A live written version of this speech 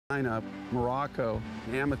Up Morocco,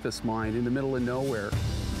 amethyst mine in the middle of nowhere.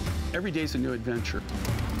 Every day's a new adventure.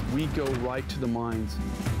 We go right to the mines.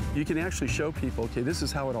 You can actually show people, okay, this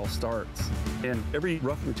is how it all starts. And every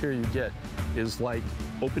rough material you get is like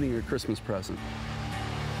opening a Christmas present.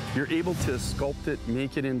 You're able to sculpt it,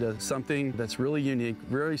 make it into something that's really unique,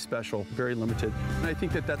 very special, very limited. And I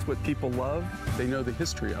think that that's what people love. They know the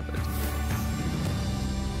history of it.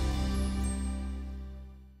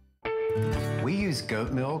 We use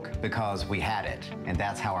goat milk because we had it, and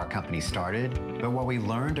that's how our company started. But what we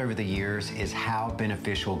learned over the years is how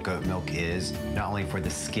beneficial goat milk is, not only for the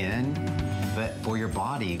skin, but for your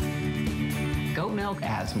body. Goat milk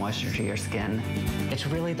adds moisture to your skin. It's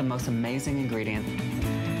really the most amazing ingredient.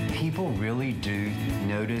 People really do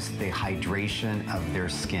notice the hydration of their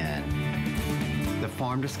skin. The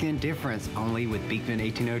farm to skin difference only with Beekman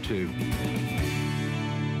 1802.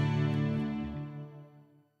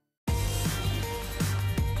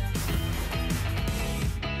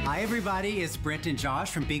 Hi everybody, it's Brent and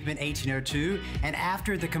Josh from Beekman 1802, and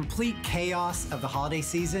after the complete chaos of the holiday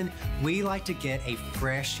season, we like to get a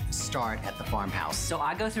fresh start at the farmhouse. So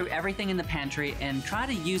I go through everything in the pantry and try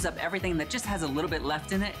to use up everything that just has a little bit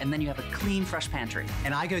left in it, and then you have a clean, fresh pantry.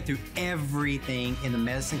 And I go through everything in the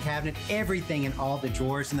medicine cabinet, everything in all the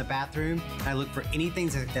drawers in the bathroom, and I look for anything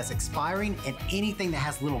that's expiring and anything that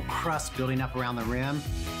has little crust building up around the rim.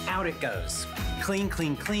 Out it goes. Clean,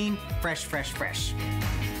 clean, clean, fresh, fresh, fresh.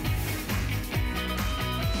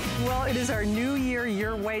 Well, it is our New Year,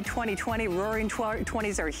 Your Way 2020. Roaring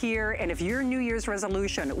 20s are here. And if your New Year's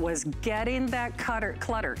resolution was getting that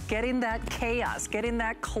clutter, getting that chaos, getting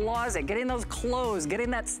that closet, getting those clothes,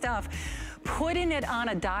 getting that stuff, putting it on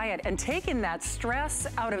a diet and taking that stress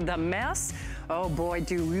out of the mess, oh boy,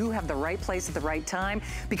 do you have the right place at the right time,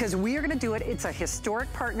 because we are gonna do it. It's a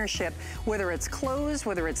historic partnership, whether it's clothes,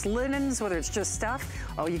 whether it's linens, whether it's just stuff.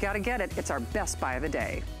 Oh, you gotta get it. It's our best buy of the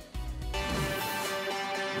day.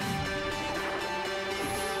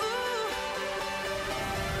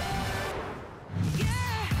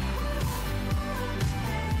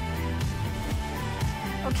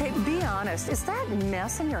 Okay, be honest, is that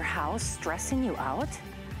mess in your house stressing you out?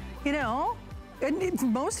 You know? And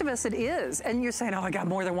most of us it is. And you're saying, oh, I got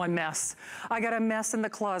more than one mess. I got a mess in the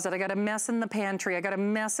closet. I got a mess in the pantry. I got a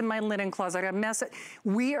mess in my linen closet. I got a mess.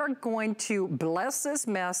 We are going to bless this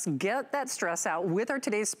mess, get that stress out with our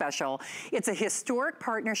today's special. It's a historic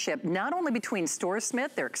partnership, not only between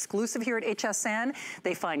StoreSmith, they're exclusive here at HSN.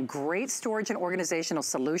 They find great storage and organizational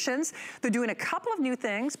solutions. They're doing a couple of new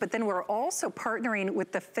things, but then we're also partnering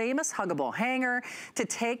with the famous huggable hanger to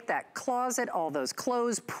take that closet, all those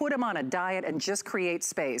clothes, put them on a diet, and just create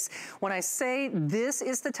space. When I say this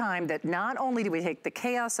is the time that not only do we take the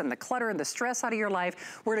chaos and the clutter and the stress out of your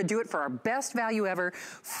life, we're gonna do it for our best value ever.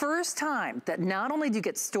 First time that not only do you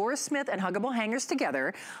get StoreSmith and huggable hangers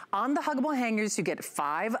together, on the huggable hangers you get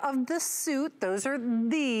 5 of the suit, those are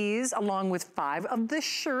these, along with 5 of the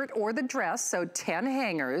shirt or the dress, so 10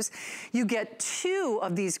 hangers. You get 2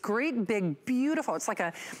 of these great big beautiful, it's like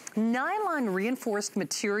a nylon reinforced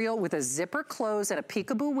material with a zipper close and a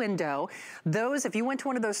peekaboo window. Those, if you went to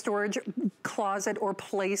one of those storage closet or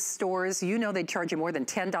place stores, you know they'd charge you more than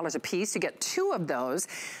 $10 a piece. You get 2 of those.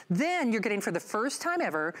 Then you're getting, for the first time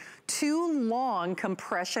ever, 2 long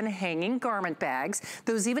compression hanging garment bags.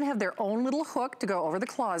 Those even have their own little hook to go over the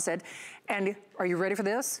closet. And are you ready for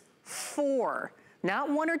this? 4.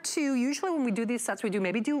 Not 1 or 2. Usually when we do these sets, we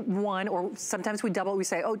maybe do 1, or sometimes we double. We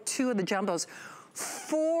say, oh, 2 of the jumbos.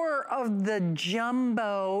 4 of the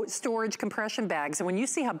jumbo storage compression bags. And when you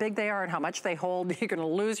see how big they are and how much they hold, you're gonna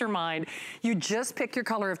lose your mind. You just pick your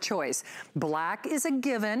color of choice. Black is a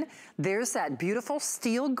given. There's that beautiful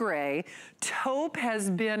steel gray. Taupe has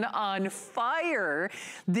been on fire.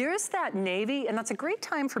 There's that navy, and that's a great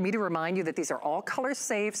time for me to remind you that these are all color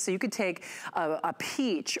safe, so you could take a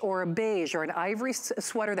peach or a beige or an ivory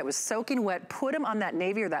sweater that was soaking wet, put them on that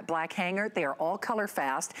navy or that black hanger. They are all color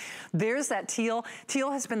fast. There's that teal. Teal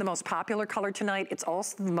has been the most popular color tonight. It's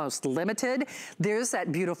also the most limited. There's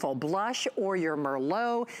that beautiful blush or your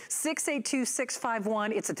Merlot.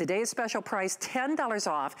 682-651. It's a today's special price, $10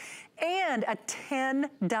 off. And a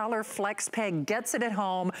 $10 flex pay gets it at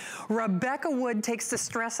home. Rebecca Wood takes the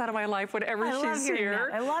stress out of my life whenever she's here.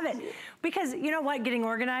 I love it. Because you know what? Getting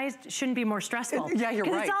organized shouldn't be more stressful. Yeah, you're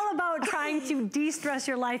right. It's all about trying to de-stress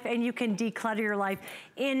your life, and you can declutter your life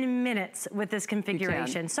in minutes with this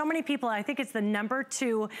configuration. So many people, I think it's the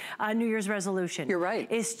 #2 New Year's resolution. You're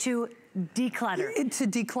right. Is to declutter. To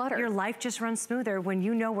declutter. Your life just runs smoother when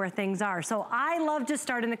you know where things are. So I love to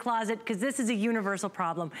start in the closet because this is a universal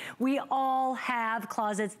problem. We all have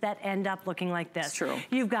closets that end up looking like this. It's true.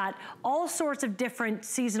 You've got all sorts of different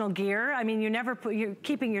seasonal gear. I mean, you're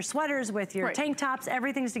keeping your sweaters with your tank tops,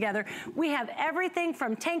 everything's together. We have everything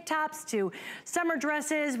from tank tops to summer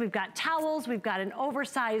dresses. We've got towels. We've got an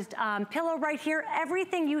oversized pillow right here.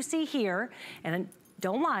 Everything you see here, and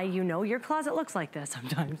don't lie, you know your closet looks like this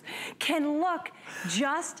sometimes, can look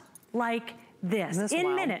just like this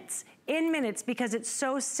in minutes, because it's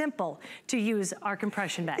so simple to use our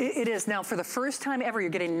compression bags. It is. Now, for the first time ever, you're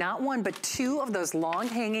getting not one, but two of those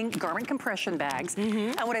long-hanging garment compression bags.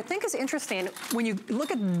 And what I think is interesting, when you look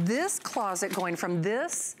at this closet going from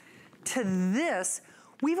this to this,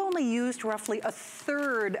 we've only used roughly a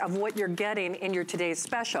third of what you're getting in your today's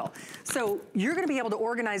special. So you're gonna be able to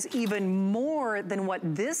organize even more than what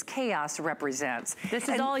this chaos represents. This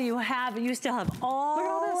is all you have. You still have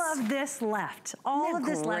all of this left. All of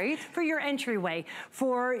this left for your entryway,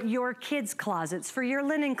 for your kids' closets, for your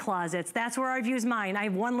linen closets. That's where I've used mine. I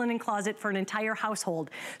have one linen closet for an entire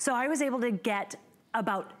household. So I was able to get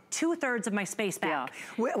about 2/3 of my space back.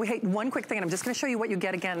 Yeah. Hey, one quick thing, and I'm just gonna show you what you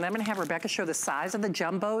get again, and I'm gonna have Rebecca show the size of the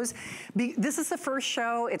jumbos. This is the first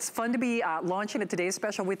show. It's fun to be launching a Today's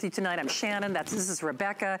Special with you tonight. I'm Shannon, this is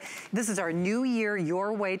Rebecca. This is our New Year,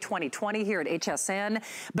 Your Way 2020 here at HSN.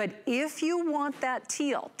 But if you want that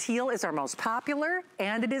teal is our most popular,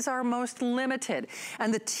 and it is our most limited.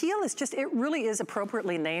 And the teal is just, it really is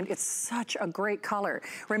appropriately named. It's such a great color.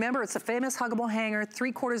 Remember, it's a famous huggable hanger,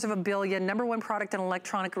 750 million, #1 product in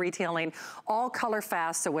electronic retailing, all color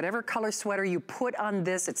fast, so whatever color sweater you put on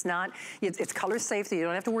this, it's color safe, so you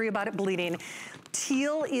don't have to worry about it bleeding.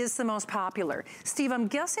 Teal is the most popular. Steve, I'm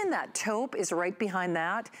guessing that taupe is right behind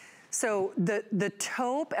that. So the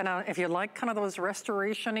taupe, and if you like kind of those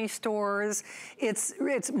restoration-y stores,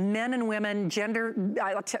 it's men and women,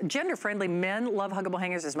 gender-friendly. Men love huggable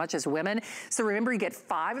hangers as much as women. So remember, you get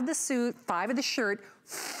 5 of the suit, 5 of the shirt,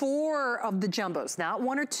 4 of the jumbos, not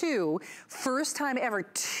 1 or 2. First time ever,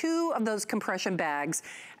 2 of those compression bags,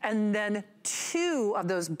 and then 2 of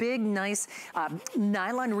those big, nice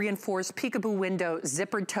nylon reinforced peekaboo window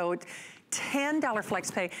zippered tote. $10 flex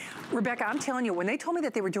pay. Rebecca, I'm telling you, when they told me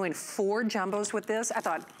that they were doing 4 jumbos with this, I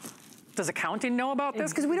thought, does accounting know about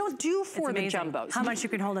this? Because we don't do 4 of the jumbos. How much you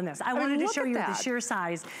can hold in this. I wanted to show you the sheer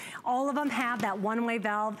size. All of them have that one-way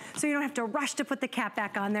valve, so you don't have to rush to put the cap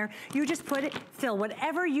back on there. You just put it, fill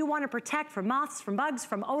whatever you want to protect from moths, from bugs,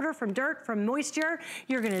 from odor, from dirt, from moisture.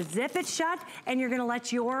 You're gonna zip it shut, and you're gonna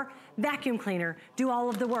let your vacuum cleaner do all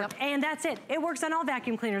of the work. And that's it. It works on all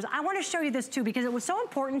vacuum cleaners. I want to show you this too, because it was so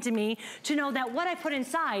important to me to know that what I put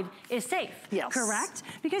inside is safe. Yes. Correct?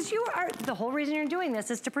 Because the whole reason you're doing this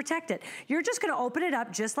is to protect it. You're just gonna open it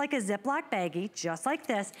up just like a Ziploc baggie, just like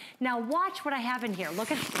this. Now watch what I have in here. Look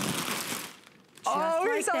at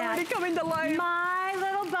he's already coming to life. My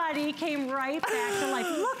little buddy came right back to life.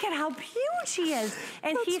 Look at how huge he is.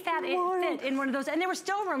 And he fit in one of those, and there was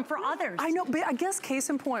still room for others. I know, but I guess case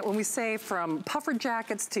in point, when we say from puffer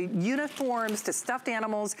jackets to uniforms to stuffed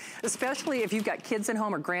animals, especially if you've got kids at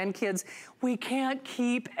home or grandkids, we can't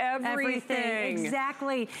keep everything.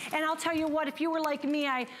 Exactly. And I'll tell you what, if you were like me,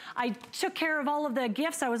 I took care of all of the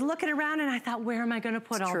gifts. I was looking around and I thought, where am I gonna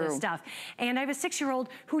put all this stuff? And I have a 6-year-old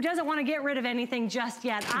who doesn't want to get rid of anything just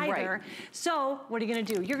yet either. Right. So what are you gonna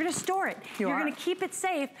do? You're gonna store it. You're gonna keep it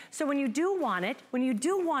safe, so when you do want it, when you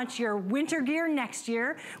do want your winter gear next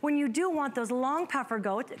year, when you do want those long puffer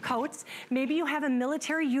coats, maybe you have a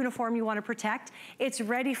military uniform you wanna protect, it's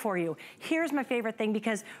ready for you. Here's my favorite thing,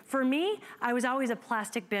 because for me, I was always a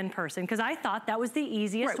plastic bin person, because I thought that was the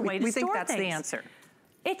easiest way to store things. We think that's the answer.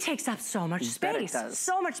 It takes up so much space,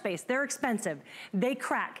 so much space. They're expensive, they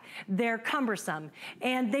crack, they're cumbersome,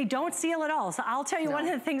 and they don't seal at all. So I'll tell you one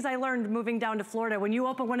of the things I learned moving down to Florida, when you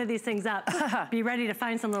open one of these things up, be ready to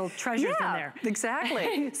find some little treasures in there.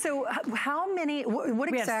 Exactly. So how many, what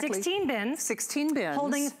exactly? We have 16 bins. 16 bins.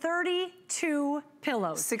 Holding 32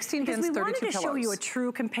 pillows. 16 bins, 32 pillows. Because we wanted to show you a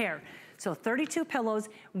true compare. So 32 pillows,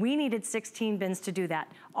 we needed 16 bins to do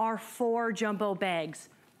that. Our 4 jumbo bags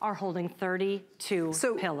are holding 32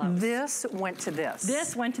 pillows. This went to this.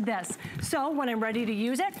 This went to this. So when I'm ready to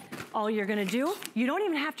use it, all you're gonna do, you don't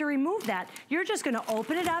even have to remove that. You're just gonna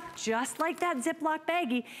open it up just like that Ziploc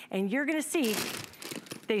baggie, and you're gonna see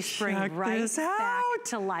they spring right back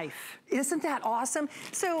to life. Isn't that awesome?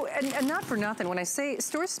 So, and not for nothing, when I say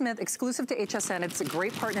Store Smith exclusive to HSN, it's a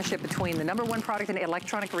great partnership between the #1 product in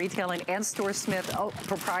electronic retailing and Store Smith,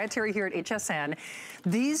 proprietary here at HSN.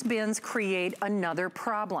 These bins create another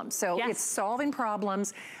problem. So it's solving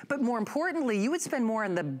problems, but more importantly, you would spend more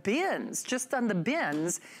on the bins, just on the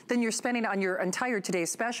bins, than you're spending on your entire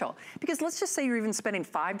today's special. Because let's just say you're even spending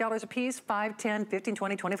 $5 a piece, 5, 10, 15,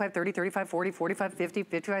 20, 25, 30, 35, 40, 45, 50,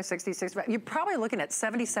 55, 60, 65. You're probably looking at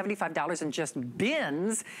 $70, $75 in just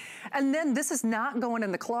bins. And then this is not going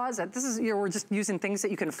in the closet. This is, we're just using things that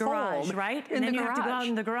you can garage, fold. Right? And then you have to go out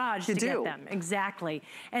in the garage to get them. Exactly.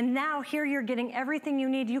 And now here you're getting everything you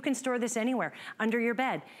need. You can store this anywhere, under your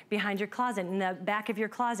bed, behind your closet, in the back of your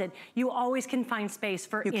closet. You always can find space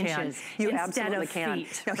for inches instead of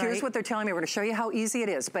feet. Now here's what they're telling me. We're gonna show you how easy it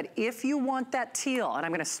is. But if you want that teal, and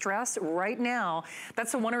I'm gonna stress right now,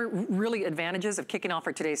 that's the one of the really advantages of kicking off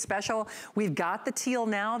our today's special. We've got the teal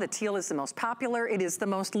now. The teal is the most popular. It is the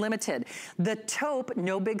most limited. The taupe,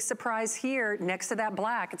 no big surprise here, next to that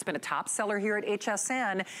black. It's been a top seller here at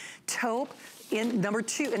HSN. Taupe, in number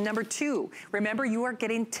two. Remember, you are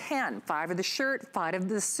getting 10, 5 of the shirt, 5 of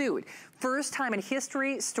the suit. First time in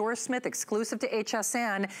history, Store Smith exclusive to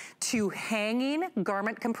HSN, 2 hanging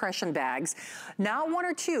garment compression bags. Not 1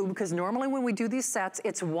 or 2, because normally when we do these sets,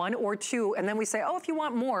 it's 1 or 2, and then we say, oh, if you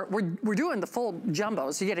want more, we're doing the full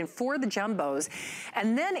jumbos. You're getting 4 of the jumbos.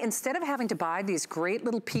 And then instead of having to buy these great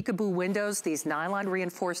little peekaboo windows, these nylon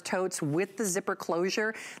reinforced totes with the zipper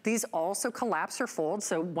closure, these also collapse or fold,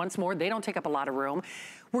 so once more, they don't take up a lot of room.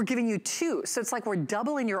 We're giving you 2, so it's like we're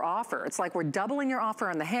doubling your offer. It's like we're doubling your offer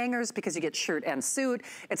on the hangers because you get shirt and suit.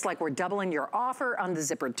 It's like we're doubling your offer on the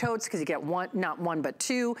zippered totes because you get not 1 but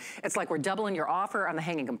 2. It's like we're doubling your offer on the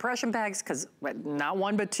hanging compression bags because not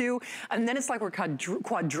 1 but 2. And then it's like we're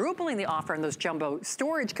quadrupling the offer on those jumbo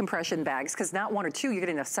storage compression bags because not 1 or 2, you're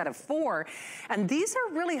getting a set of 4. And these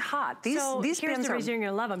are really hot. These here's bins the reason you're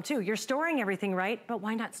gonna love them too. You're storing everything right, but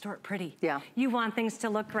why not store it pretty? Yeah. You want things to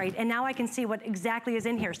look great. And now I can see what exactly is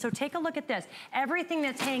in here. So take a look at this. Everything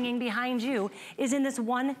that's hanging behind you is in this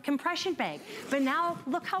one compression bag. But now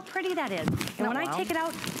look how pretty that is. And when I take it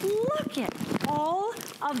out, look at all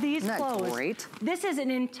of these clothes. Great? This is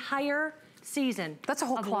an entire season. That's a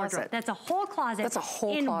whole closet. Wardrobe. That's a whole closet. That's a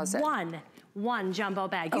whole closet. One jumbo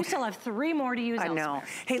bag. You still have 3 more to use elsewhere. I know.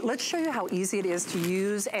 Hey, let's show you how easy it is to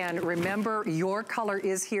use. And remember, your color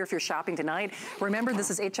is here if you're shopping tonight. Remember, this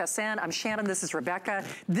is HSN. I'm Shannon. This is Rebecca.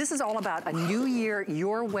 This is all about a new year,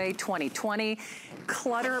 your way 2020.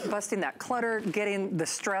 Clutter, busting that clutter, getting the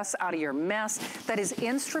stress out of your mess. That is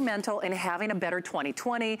instrumental in having a better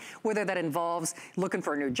 2020, whether that involves looking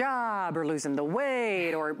for a new job or losing the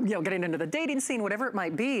weight or getting into the dating scene, whatever it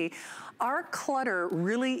might be. Our clutter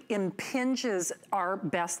really impinges our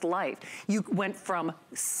best life. You went from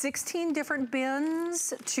 16 different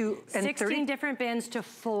bins to 16 different bins to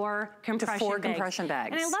 4 compression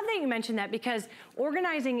bags. And I love that you mentioned that because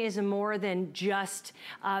organizing is more than just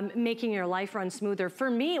making your life run smoother.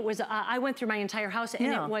 For me, it was, I went through my entire house and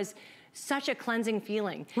it was such a cleansing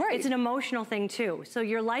feeling. Right. It's an emotional thing too. So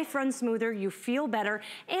your life runs smoother, you feel better,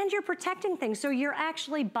 and you're protecting things, so you're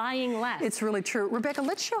actually buying less. It's really true. Rebecca,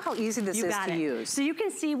 let's show how easy this is to use. So you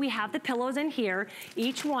can see we have the pillows in here.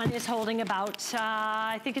 Each one is holding about,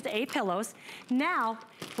 I think it's 8 pillows. Now,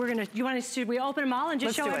 should we open them all and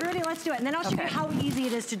just show everybody? Let's do it. And then I'll show you how easy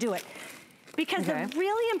it is to do it. Because the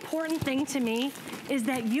really important thing to me is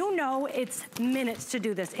that you know it's minutes to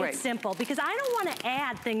do this. It's simple. Because I don't want to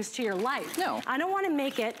add things to your life. No. I don't want to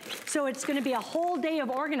make it so it's going to be a whole day of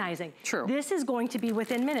organizing. True. This is going to be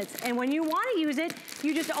within minutes. And when you want to use it,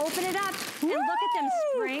 you just open it up and look at them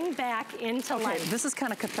spring back into life. This is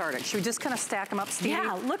kind of cathartic. Should we just kind of stack them up, Stevie?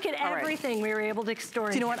 Yeah, look at everything we were able to store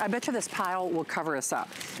in. Do you know what? I bet you this pile will cover us up.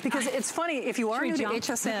 Because it's funny, if you are new to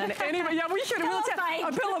HSN, anyway, we should have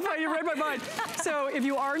a pillow fight, you read my mind. So if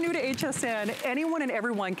you are new to HSN, anyone and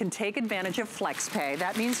everyone can take advantage of FlexPay.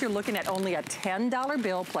 That means you're looking at only a $10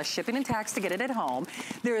 bill plus shipping and tax to get it at home.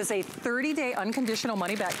 There is a 30-day unconditional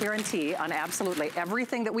money-back guarantee on absolutely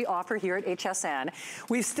everything that we offer here at HSN.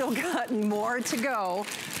 We've still got more to go.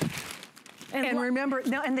 And remember,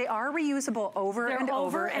 and they are reusable over and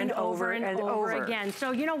over again.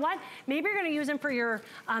 So you know what? Maybe you're gonna use them for your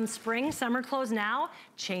spring, summer clothes now,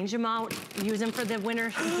 change them out, use them for the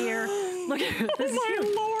winter gear. Look at this.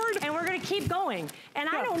 Lord. And we're gonna keep going. And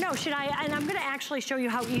I don't know, and I'm gonna actually show you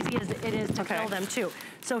how easy it is to fill them too.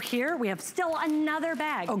 So here we have still another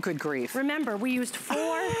bag. Oh, good grief. Remember, we used 4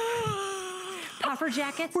 puffer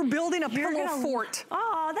jackets. We're building a pillow fort.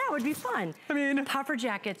 Oh, that it would be fun. I mean, puffer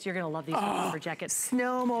jackets, you're gonna love these puffer jackets.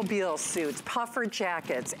 Snowmobile suits, puffer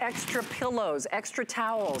jackets, extra pillows, extra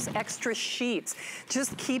towels, extra sheets,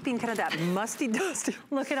 just keeping kind of that musty, dusty.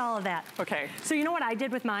 Look at all of that. Okay. So you know what I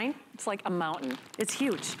did with mine? It's like a mountain. It's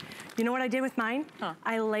huge. You know what I did with mine? Huh.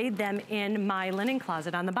 I laid them in my linen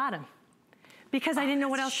closet on the bottom because I didn't know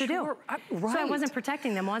what else to do. Right. So I wasn't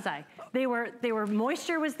protecting them, was I? They were,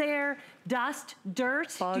 moisture was there, dust,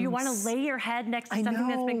 dirt. Bugs. Do you want to lay your head next to something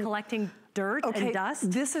that's been collecting dirt and dust?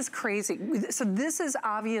 This is crazy. So this is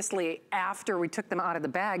obviously after we took them out of the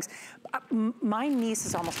bags. My niece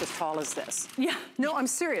is almost as tall as this. Yeah. No, I'm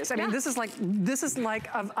serious. I mean, this is like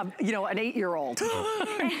you know, an 8-year-old.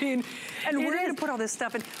 I mean, and we're going to put all this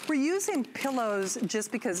stuff in. We're using pillows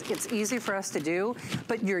just because it's easy for us to do,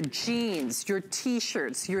 but your jeans, your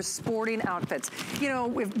t-shirts, your sporting outfits, you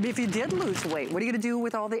know, if you did lose weight, what are you going to do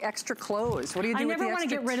with all the extra clothes? What do you do with the extra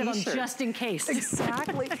t-shirts? I never want to get rid of them just in case.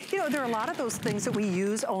 Exactly. You know, there are a lot of those things that we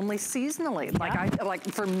use only seasonally. Like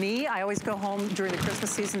for me, I always go home during the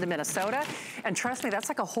Christmas season to Minnesota, and trust me, that's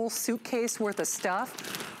like a whole suitcase worth of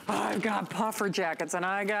stuff. I've got puffer jackets, and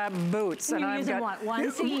I got boots, and I've got— You use them, what,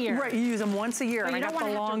 once a year? Right, you use them once a year, and I got the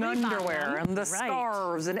long underwear, and the right.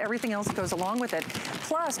 scarves, and everything else that goes along with it.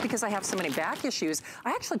 Plus, because I have so many back issues,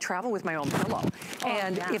 I actually travel with my own pillow.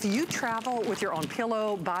 And if you travel with your own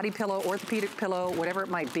pillow, body pillow, orthopedic pillow, whatever it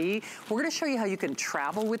might be, we're gonna show you how you can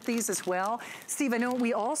travel with these as well. Steve, I know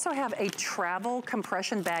we also have a travel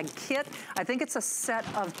compression bag kit. I think it's a set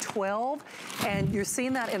of 12, and you're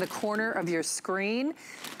seeing that in the corner of your screen.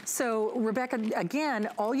 So, Rebecca, again,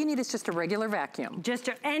 all you need is just a regular vacuum. Just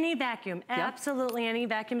any vacuum, absolutely any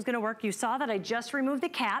vacuum is gonna work. You saw that I just removed the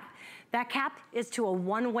cap. That cap is to a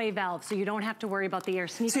one-way valve, so you don't have to worry about the air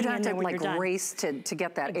sneaking in there when you're done. So you don't have to race to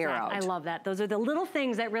get that air out. I love that. Those are the little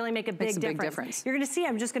things that really make a big difference. You're gonna see,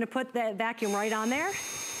 I'm just gonna put that vacuum right on there,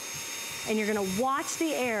 and you're gonna watch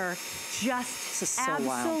the air just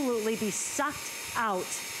absolutely be sucked out,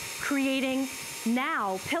 creating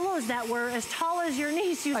now pillows that were as tall as your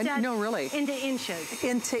niece, you said. No, really. Into inches.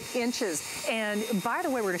 Into inches. And by the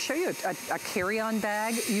way, we're gonna show you a carry-on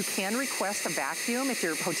bag. You can request a vacuum if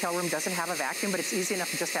your hotel room doesn't have a vacuum, but it's easy enough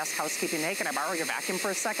to just ask housekeeping, hey, can I borrow your vacuum for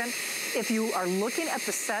a second? If you are looking at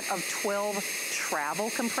the set of 12 travel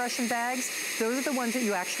compression bags, those are the ones that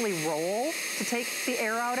you actually roll to take the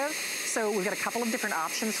air out of. So we've got a couple of different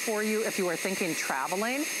options for you if you are thinking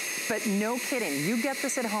traveling, but no kidding, you get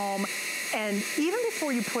this at home, and even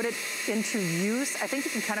before you put it into use, I think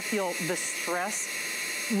you can kind of feel the stress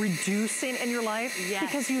reducing in your life,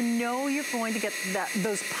 because you know you're going to get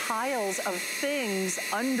those piles of things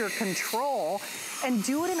under control, and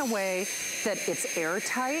do it in a way that it's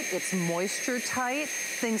airtight, it's moisture tight,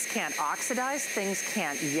 things can't oxidize, things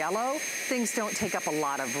can't yellow, things don't take up a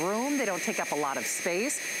lot of room, they don't take up a lot of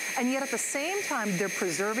space, and yet at the same time, they're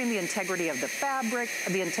preserving the integrity of the fabric,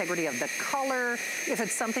 the integrity of the color. If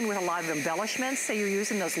it's something with a lot of embellishments, say you're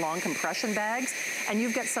using those long compression bags, and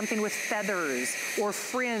you've got something with feathers, or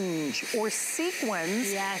fringe, or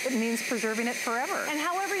sequins, it means preserving it forever. And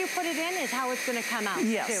however you put it in is how it's gonna come out,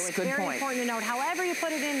 yes, too. It's good very point. important to note, however you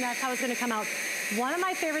put it in, that's how it's gonna come out. One of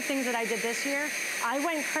my favorite things that I did this year, I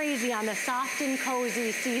went crazy on the soft and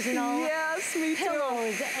cozy seasonal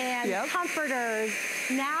pillows and comforters.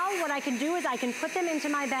 Now what I can do is I can put them into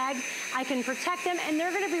my bag, I can protect them, and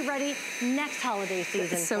they're gonna be ready next holiday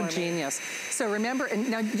season. It's so genius. So remember, and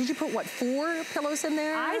now did you put what, 4 pillows in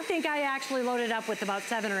there? I think I actually loaded up with about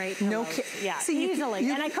 7 or 8 pillows. No kidding. Yeah, See, easily,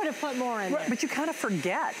 and I could have put more in there. But you kind of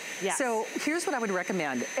forget. Yes. So here's what I would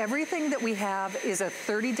recommend. Everything that we have is a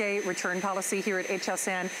 30-day return policy here at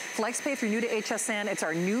HSN. FlexPay, if you're new to HSN, it's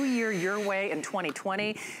our new year your way in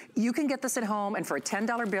 2020. You can get this at home, and for a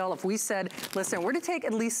 $10 bill, if we said, listen, we're to take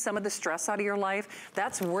at least some of the stress out of your life,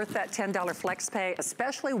 that's worth that $10 FlexPay,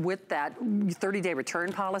 especially with that 30-day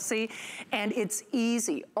return policy. And it's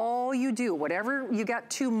easy. All you do, whatever you got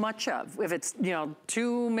too much of, if it's, you know,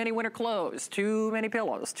 too many winter clothes, too many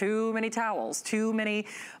pillows, too many towels, too many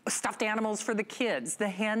stuffed animals for the kids, the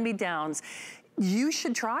hand-me-downs, you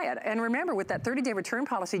should try it. And remember, with that 30-day return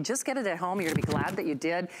policy, just get it at home. You're gonna be glad that you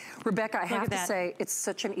did. Rebecca, I have to say, it's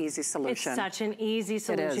such an easy solution. It's such an easy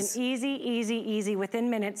solution. It is. Easy, easy, easy. Within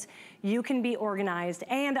minutes, you can be organized.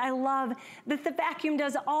 And I love that the vacuum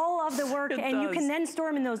does all of the work, and you can then store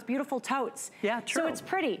them in those beautiful totes. Yeah, true. So it's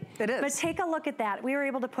pretty. It is. But take a look at that. We were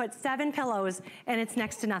able to put 7 pillows, and it's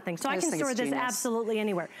next to nothing. So I can store this absolutely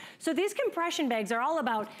anywhere. So these compression bags are all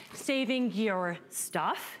about saving your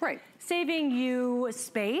stuff. Right. Saving you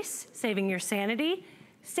space, saving your sanity,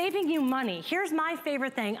 saving you money. Here's my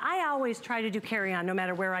favorite thing. I always try to do carry-on no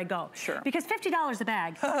matter where I go. Sure. Because $50 a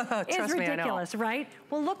bag is ridiculous, right?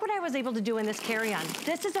 Well, look what I was able to do in this carry-on.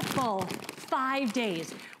 This is a full 5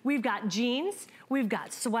 days. We've got jeans, we've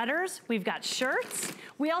got sweaters, we've got shirts.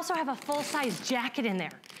 We also have a full-size jacket in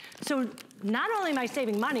there. So not only am I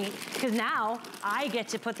saving money, because now I get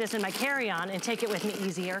to put this in my carry-on and take it with me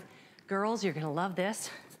easier. Girls, you're gonna love this.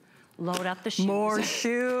 Load up the shoes. More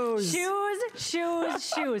shoes. Shoes,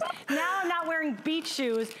 shoes, shoes. Now I'm not wearing beach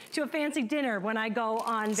shoes to a fancy dinner when I go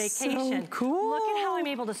on vacation. So cool. Look at how I'm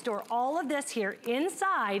able to store all of this here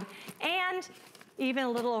inside and even a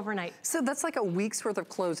little overnight. So that's like a week's worth of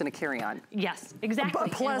clothes in a carry-on. Yes, exactly.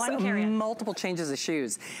 Plus multiple changes of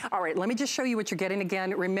shoes. All right, let me just show you what you're getting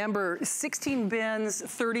again. Remember, 16 bins,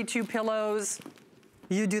 32 pillows.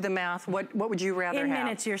 You do the math. What would you rather have? In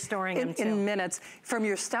minutes, you're storing them too. In minutes, from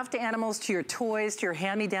your stuffed animals to your toys to your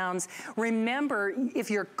hand-me-downs. Remember, if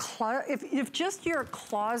just your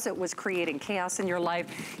closet was creating chaos in your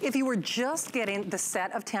life, if you were just getting the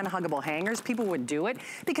set of 10 huggable hangers, people would do it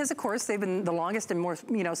because, of course, they've been the longest and more,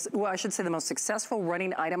 well, I should say the most successful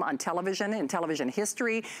running item on television in television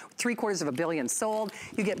history. 750 million sold.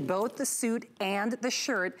 You get both the suit and the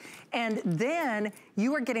shirt, and then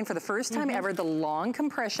you are getting for the first time ever the long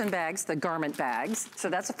compression bags, the garment bags. So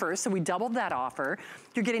that's the first, so we doubled that offer.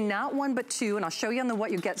 You're getting not one, but two, and I'll show you on what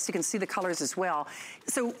you get so you can see the colors as well.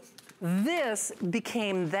 So this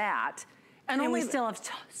became that. And we still have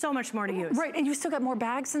so much more to use. Right, and you still got more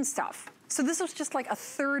bags and stuff. So this was just like a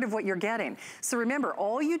third of what you're getting. So remember,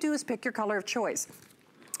 all you do is pick your color of choice.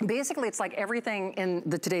 Basically, it's like everything in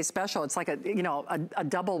the today's special. It's like a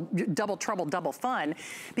double trouble, double fun,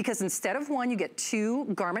 because instead of one, you get 2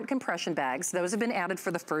 garment compression bags. Those have been added for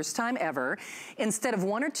the first time ever. Instead of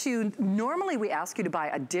 1 or 2, normally we ask you to buy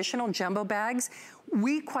additional jumbo bags.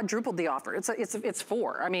 We quadrupled the offer. It's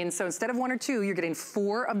 4. I mean, so instead of 1 or 2, you're getting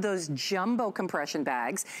 4 of those jumbo compression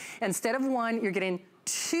bags. Instead of 1, you're getting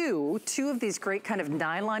two of these great kind of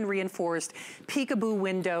nylon reinforced peekaboo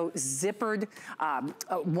window zippered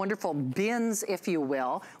wonderful bins, if you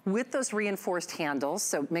will, with those reinforced handles,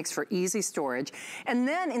 so it makes for easy storage. And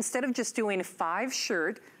then instead of just doing 5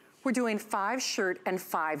 shirt, we're doing 5 shirt and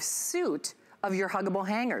 5 suit of your huggable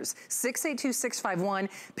hangers. 682651,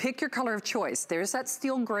 pick your color of choice. There's that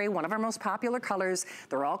steel gray, one of our most popular colors.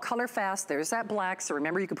 They're all color fast. There's that black, so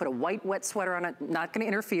remember you can put a white wet sweater on it, not gonna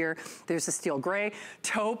interfere. There's the steel gray.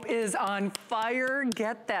 Taupe is on fire.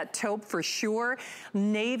 Get that taupe for sure.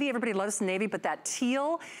 Navy, everybody loves navy, but that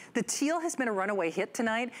teal, the teal has been a runaway hit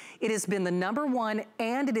tonight. It has been the #1,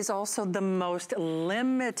 and it is also the most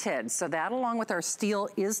limited. So that, along with our steel,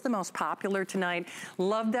 is the most popular tonight.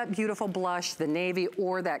 Love that beautiful blush, the navy,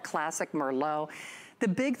 or that classic Merlot. The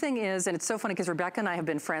big thing is, and it's so funny because Rebecca and I have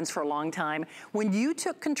been friends for a long time, when you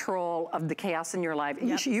took control of the chaos in your life,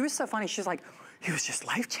 you were so funny, she's like, it was just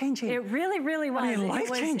life-changing. It really, really was. I mean,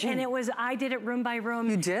 life-changing. And it was, I did it room by room.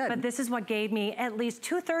 You did. But this is what gave me at least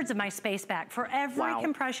 2/3 of my space back. For every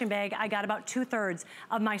compression bag, I got about 2/3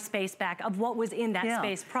 of my space back of what was in that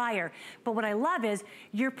space prior. But what I love is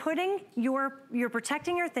you're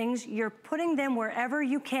protecting your things, you're putting them wherever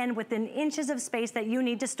you can within inches of space that you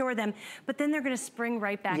need to store them, but then they're gonna spring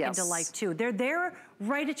right back into life too. They're there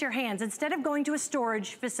right at your hands. Instead of going to a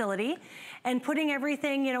storage facility and putting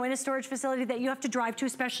everything, in a storage facility that you have to drive to,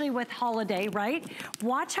 especially with holiday, right?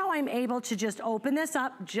 Watch how I'm able to just open this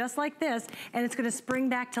up just like this, and it's gonna spring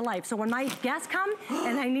back to life. So when my guests come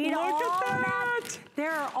and I need all that,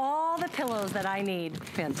 there are all the pillows that I need.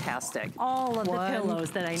 Fantastic. All of the pillows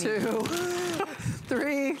that I need. 2,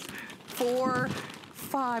 3, 4,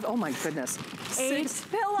 5. Oh my goodness. 8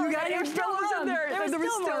 pillows. You got 8 pillows in there. There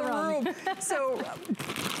was still room. So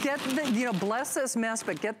get the, bless this mess,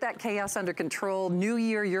 but get that chaos under control. New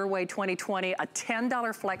year, your way 2020. A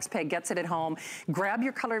 $10 flex pay gets it at home. Grab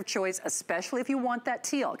your color of choice, especially if you want that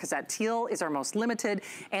teal, because that teal is our most limited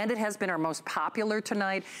and it has been our most popular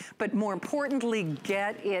tonight. But more importantly,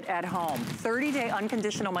 get it at home. 30-day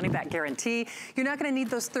unconditional money back guarantee. You're not going to need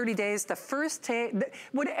those 30 days. The first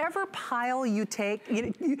whatever pile you take,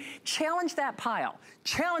 you challenge that pile,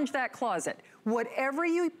 challenge that closet. Whatever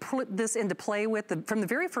you put this into play with, from the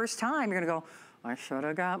very first time, you're gonna go, I should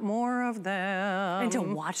have got more of them. And to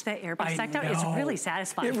watch that air be sucked out, it's really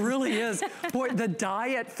satisfying. It really is. Boy, the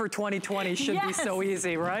diet for 2020 should be so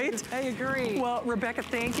easy, right? I agree. Well, Rebecca,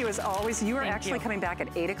 thank you as always. You are actually coming back at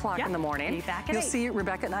 8 o'clock in the morning. Be back at You'll see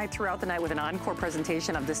Rebecca and I throughout the night with an encore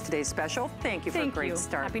presentation of this today's special. Thank you for a great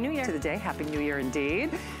start Happy New Year. to the day. Happy New Year indeed.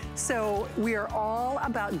 So we are all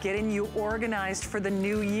about getting you organized for the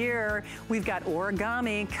new year. We've got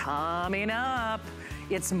origami coming up.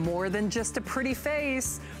 It's more than just a pretty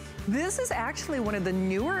face. This is actually one of the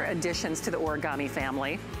newer additions to the origami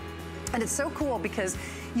family. And it's so cool because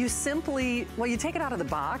you simply, well, you take it out of the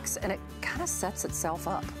box and it kind of sets itself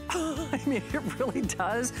up. I mean, it really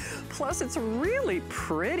does. Plus, it's really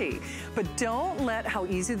pretty. But don't let how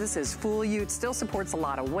easy this is fool you. It still supports a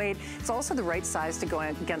lot of weight. It's also the right size to go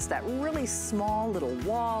against that really small little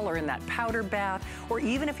wall or in that powder bath, or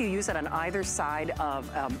even if you use it on either side of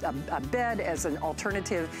a bed as an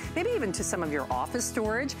alternative, maybe even to some of your office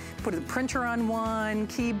storage. Put a printer on one,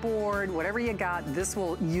 keyboard, whatever you got, this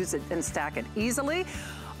will use it and stack it easily.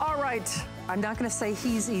 All right, I'm not gonna say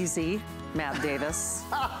he's easy, Matt Davis.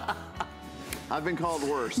 I've been called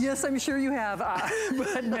worse. Yes, I'm sure you have.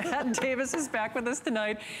 But Matt Davis is back with us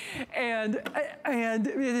tonight. And it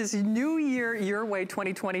is New Year, Your Way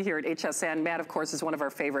 2020 here at HSN. Matt, of course, is one of our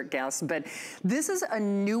favorite guests. But this is a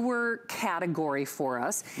newer category for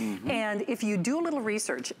us. And if you do a little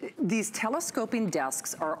research, these telescoping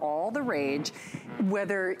desks are all the rage.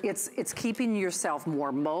 Whether it's keeping yourself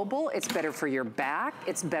more mobile, it's better for your back,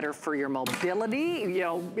 it's better for your mobility. You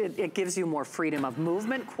know, it gives you more freedom of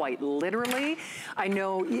movement, quite literally. I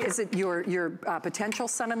know, is it your potential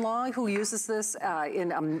son-in-law who uses this you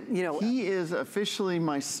know? He is officially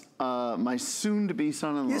my my soon-to-be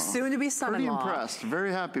son-in-law. Your soon-to-be son-in-law. Pretty impressed,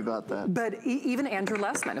 very happy about that. But even Andrew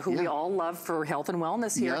Lessman, who we all love for health and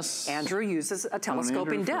wellness here, Andrew uses a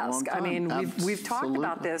telescoping desk. I mean, we've talked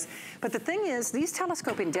about this. But the thing is, these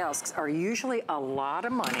telescoping desks are usually a lot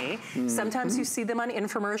of money. Sometimes you see them on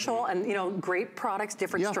infomercial and, you know, great products,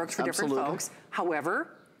 different strokes for different folks.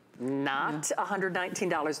 However, not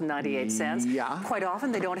 $119.98. Quite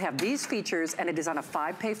often they don't have these features, and it is on a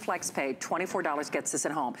 5-pay flex pay. $24 gets this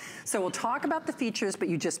at home. So we'll talk about the features, but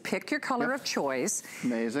you just pick your color of choice.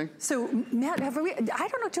 Amazing. So Matt, have we, I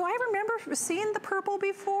don't know, do I remember seeing the purple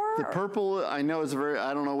before? The purple, I know is very,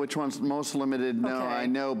 I don't know which one's most limited. No, I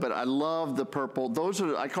know, but I love the purple. Those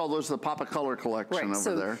are, I call those the Papa Color collection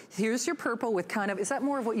over there. Here's your purple with kind of, is that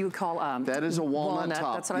more of what you would call that is a walnut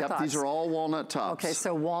top. That's what I thought. These are all walnut tops. Okay,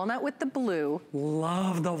 so walnut with the blue.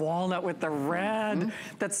 Love the walnut with the red.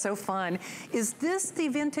 That's so fun. Is this the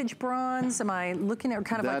vintage bronze? Am I looking at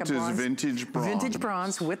kind of like a bronze? That is vintage bronze. Vintage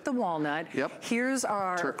bronze with the walnut. Here's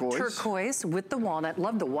our turquoise with the walnut.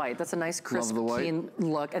 Love the white. That's a nice crisp, clean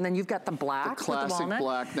look. And then you've got the black the classic with the walnut.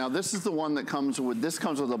 Black. Now this is the one that comes with, this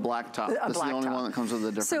comes with a black top. This is the only one that comes with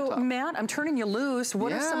a different top. So Matt, I'm turning you loose.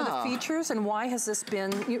 What are some of the features and why has this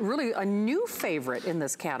been really a new favorite in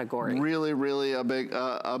this category? Really, really a big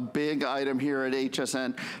item here at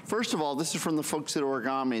HSN. First of all, this is from the folks at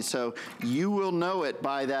Origami, so you will know it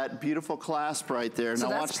by that beautiful clasp right there. So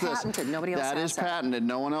now that's watch patented. this. Nobody else has that. That is patented.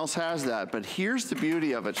 No one else has that. But here's the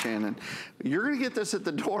beauty of it, Shannon. You're going to get this at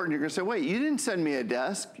the door, and you're going to say, "Wait, you didn't send me a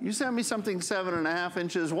desk. You sent me something 7.5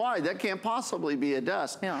 inches wide. That can't possibly be a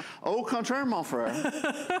desk." Au contraire, mon frère.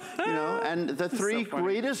 You know, and the three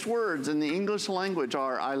greatest words in the English language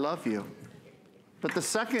are "I love you." But the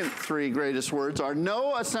second 3 greatest words are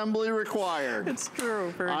no assembly required. It's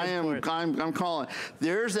true. I'm calling.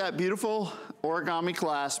 There's that beautiful origami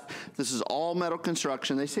clasp. This is all metal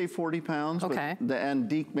construction. They say 40 pounds, but and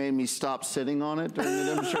Deke made me stop sitting on it during the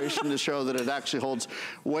demonstration to show that it actually holds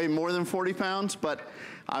way more than 40 pounds, but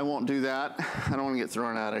I won't do that. I don't want to get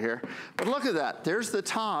thrown out of here. But look at that. There's the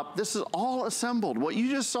top. This is all assembled. What you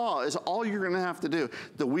just saw is all you're going to have to do.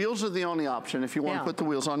 The wheels are the only option. If you want to put the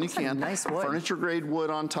wheels on, you can. Nice wood. Furniture grade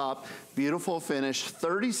wood on top. Beautiful finish.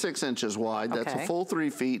 36 inches wide. That's a full 3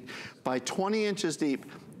 feet by 20 inches deep.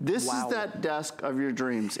 This is that desk of your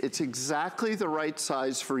dreams. It's exactly the right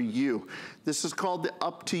size for you. This is called the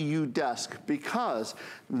Up to You desk because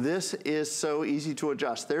this is so easy to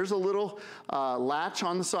adjust. There's a little latch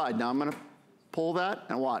on the side. Now I'm gonna pull that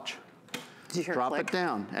and watch. Drop it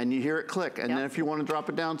down and you hear it click. And then if you wanna drop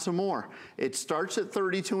it down some more, it starts at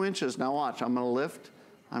 32 inches. Now watch, I'm gonna lift,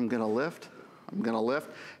 I'm gonna lift, I'm gonna lift.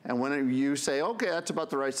 And when you say, okay, that's about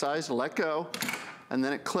the right size, let go. And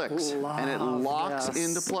then it clicks and it locks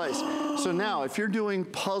into place. So now if you're doing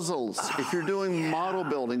puzzles, if you're doing model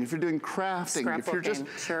building, if you're doing crafting, if you're just,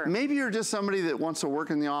 maybe you're just somebody that wants to work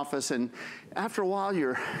in the office and after a while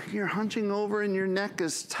you're hunching over and your neck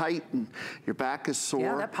is tight and your back is sore.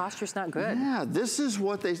 Yeah, that posture's not good. Yeah, this is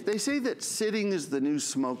what they say that sitting is the new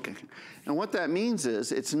smoking. And what that means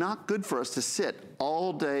is it's not good for us to sit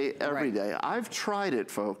all day, every day. I've tried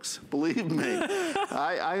it, folks, believe me.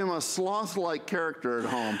 I am a sloth-like character at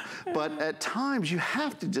home, but at times you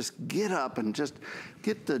have to just get up and just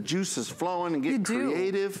get the juices flowing and get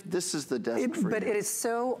creative, this is the desk for But you. it is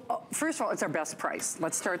so, first of all, it's our best price.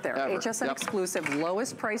 Let's start there. Ever. HSN exclusive,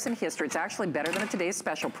 lowest price in history. It's actually better than today's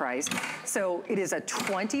special price. So it is a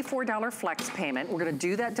 $24 flex payment. We're gonna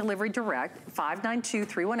do that delivery direct,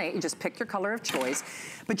 592-318. You just pick your color of choice.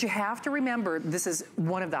 But you have to remember, this is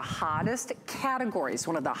one of the hottest categories,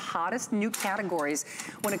 one of the hottest new categories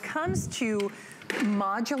when it comes to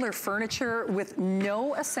modular furniture with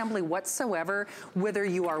no assembly whatsoever, whether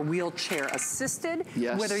you are wheelchair assisted,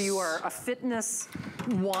 whether you are a fitness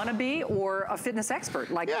wannabe or a fitness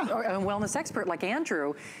expert, like or a wellness expert like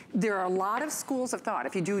Andrew. There are a lot of schools of thought.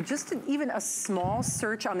 If you do just even a small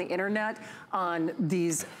search on the internet on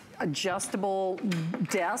these adjustable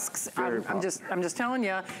desks, I'm just telling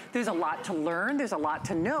you, there's a lot to learn, there's a lot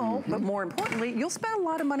to know, but more importantly, you'll spend a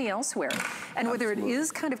lot of money elsewhere. And whether it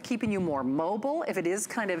is kind of keeping you more mobile, if it is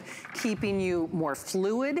kind of keeping you more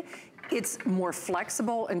fluid, it's more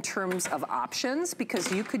flexible in terms of options,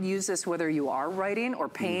 because you could use this whether you are writing or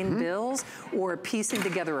paying bills or piecing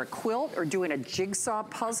together a quilt or doing a jigsaw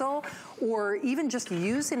puzzle, or even just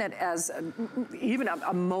using it as even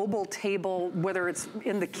a mobile table, whether it's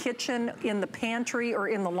in the kitchen, in the pantry, or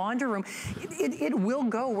in the laundry room. It will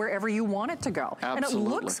go wherever you want it to go. Absolutely. And it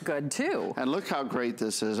looks good too. And look how great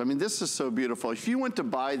this is. I mean, this is so beautiful. If you went to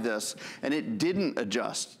buy this and it didn't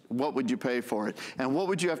adjust, what would you pay for it? And what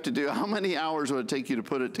would you have to do? How many hours would it take you to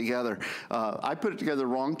put it together? I put it together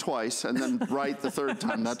wrong twice and then right the third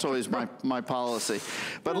time. That's always my policy.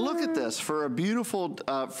 But look at this, for a beautiful,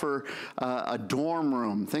 for a dorm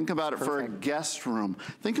room. Think about it for a guest room.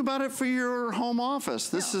 Think about it for your home office.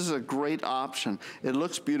 This is a great option. It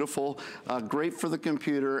looks beautiful, great for the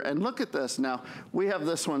computer. And look at this. Now, we have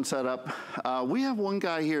this one set up. We have one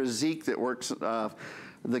guy here, Zeke, that works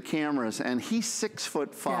the cameras, and he's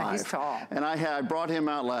 6'5". Yeah, he's tall. And I brought him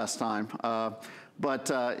out last time. But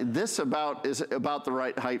this is about the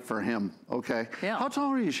right height for him, okay? Yeah. How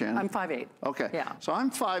tall are you, Shannon? I'm 5'8". Okay. Yeah. So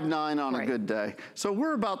I'm 5'9" on a good day. So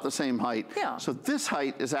we're about the same height. Yeah. So this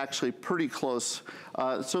height is actually pretty close.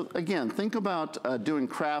 So again, think about doing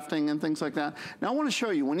crafting and things like that. Now I want to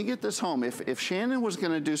show you, when you get this home, if Shannon was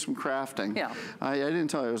going to do some crafting, I didn't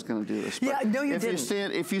tell you I was going to do this. Yeah, no, you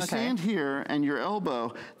didn't. If you stand here and your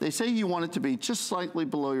elbow, they say you want it to be just slightly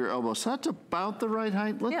below your elbow. So that's about the right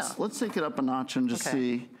height. Let's take it up a notch and just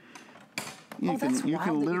see. You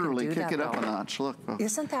can literally kick it up a notch. Look.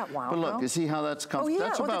 Isn't that wild? But look, you see how that's comfortable?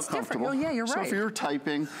 That's about comfortable. Oh, yeah, you're right. So if you're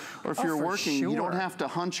typing or if you're working, you don't have to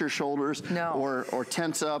hunch your shoulders or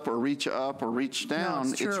tense up or reach down.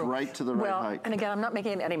 No, it's right to the right height. And again, I'm not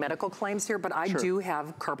making any medical claims here, but I do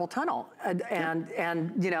have carpal tunnel.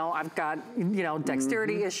 And you know, I've got, you know,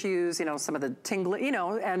 dexterity issues, you know, some of the tingling, you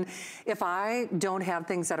know, and if I don't have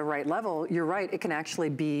things at a right level, you're right, it can actually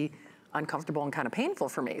be uncomfortable and kind of painful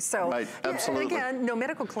for me. So, absolutely. And again, no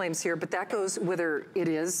medical claims here, but that goes whether it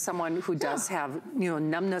is someone who does have, you know,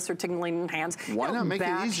 numbness or tingling hands. Why not make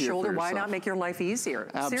it easier shoulder, for yourself? why not make your life easier?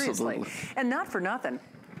 Absolutely. Seriously. And not for nothing,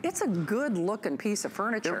 it's a good looking piece of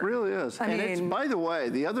furniture. It really is. I mean, it's, by the way,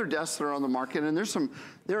 the other desks that are on the market, and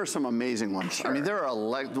there are some amazing ones. Sure. I mean, there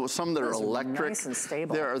are some that are electric. Nice and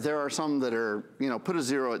stable. There are some that are, you know, put a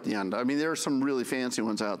 0 at the end. I mean, there are some really fancy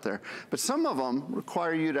ones out there. But some of them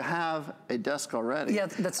require you to have a desk already. Yeah,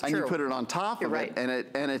 that's true. And you put it on top of it,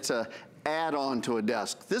 and it's a add-on to a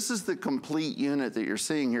desk. This is the complete unit that you're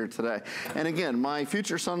seeing here today. And again, my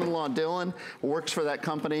future son-in-law, Dylan, works for that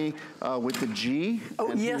company with the G.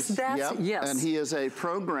 Oh, yes, yes. And he is a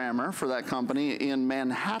programmer for that company in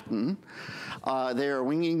Manhattan. They are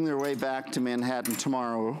winging their way back to Manhattan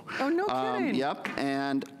tomorrow. Oh, no kidding. Yep,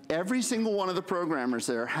 and every single one of the programmers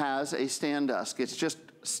there has a stand desk. It's just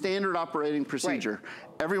standard operating procedure.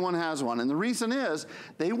 Everyone has one. And the reason is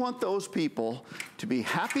they want those people to be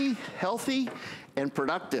happy, healthy, and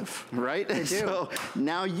productive, right? They do. So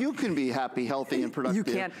now you can be happy, healthy, and productive.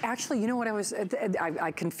 You can. Actually, you know what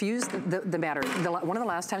I confused the matter. One of the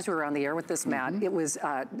last times we were on the air with this, Matt, it was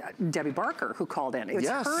Debbie Barker who called in. It was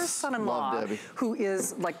her son-in-law who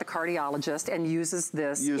is like the cardiologist and uses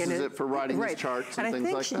this. Uses it for writing his charts and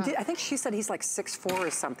things like that. I think she said he's like 6'4"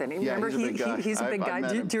 or something. Yeah, remember, he's a big guy. He's a big guy.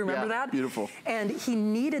 Do you remember that? Beautiful. And he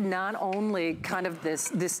needed not only kind of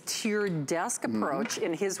this tiered desk approach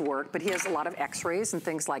in his work, but he has a lot of X-rays and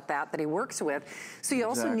things like that he works with. So he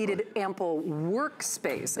also needed ample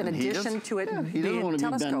workspace in addition to it being he doesn't want to be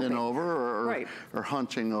telescoping. bending over or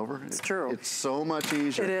hunching over. It's true. It's so much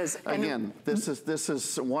easier. It is. Again, this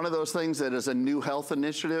is one of those things that is a new health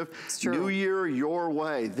initiative. It's true. New year, your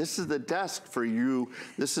way. This is the desk for you.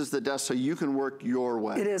 This is the desk so you can work your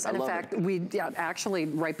way. It is. And in fact, we actually,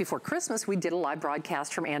 right before Christmas, we did a live broadcast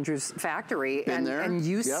blast from Andrew's factory, and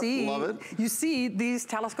you love it. you see these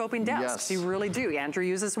telescoping desks. Yes. You really do. Andrew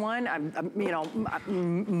uses one. You know,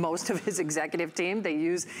 most of his executive team, they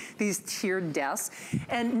use these tiered desks,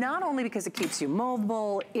 and not only because it keeps you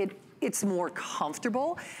mobile, it's more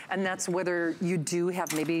comfortable, and that's whether you do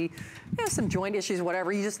have maybe some joint issues,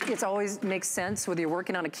 whatever. It always makes sense whether you're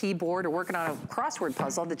working on a keyboard or working on a crossword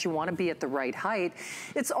puzzle that you want to be at the right height.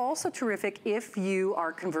 It's also terrific if you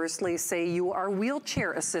are conversely, say you are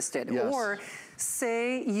wheelchair assisted, yes. or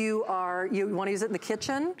say you want to use it in the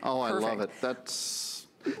kitchen. Oh, Perfect. I love it.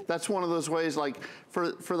 That's one of those ways, like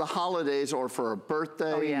for the holidays or for a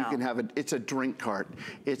birthday, you can have it's a drink cart.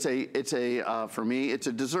 For me, it's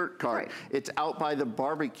a dessert cart. Right. It's out by the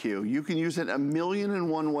barbecue. You can use it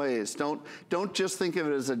 1,000,001 ways. Don't just think of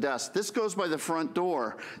it as a desk. This goes by the front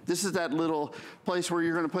door. This is that little place where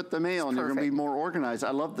you're going to put the mail, and you're going to be more organized.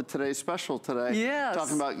 I love the Today's Special today. Yes.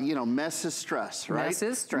 Talking about, mess is stress, right? Mess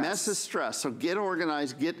is stress. Mess is stress. So get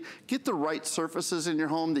organized. Get the right surfaces in your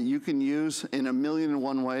home that you can use in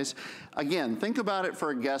 1,000,001 ways. Again, think about it for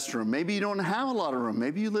a guest room. Maybe you don't have a lot of room.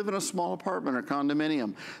 Maybe you live in a small apartment or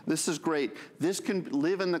condominium. This is great. This can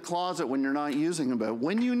live in the closet when you're not using it, but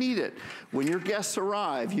when you need it, when your guests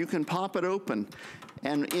arrive, you can pop it open.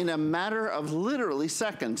 And in a matter of literally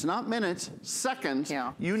seconds, not minutes, seconds,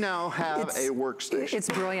 you now have a workstation. It's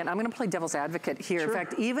brilliant. I'm going to play devil's advocate here. Sure. In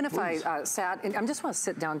fact, even if I sat, and I just want to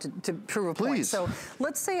sit down to prove a point. So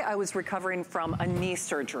let's say I was recovering from a knee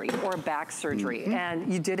surgery or a back surgery,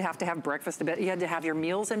 and you did have to have breakfast in bed. You had to have your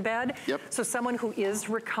meals in bed. Yep. So someone who is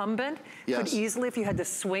recumbent could easily, if you had to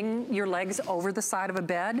swing your legs over the side of a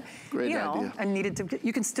bed, and needed to,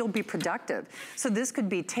 you can still be productive. So this could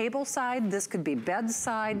be table side, this could be bedside,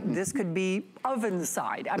 this could be oven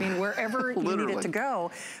side. I mean, wherever you need it to go.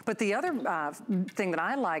 But the other thing that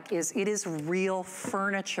I like is it is real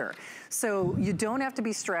furniture. So you don't have to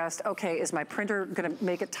be stressed, okay, is my printer gonna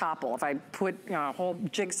make it topple? If I put a whole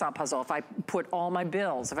jigsaw puzzle, if I put all my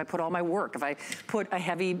bills, if I put all my work, if I put a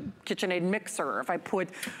heavy KitchenAid mixer, if I put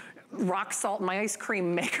rock salt in my ice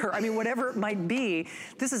cream maker, I mean, whatever it might be,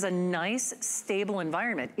 this is a nice, stable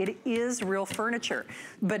environment. It is real furniture.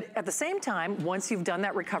 But at the same time, once you've done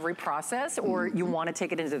that recovery process, or you want to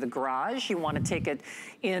take it into the garage, you want to take it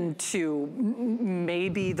into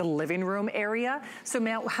maybe the living room area. So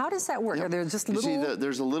Matt, how does that work? Are there just little... You see,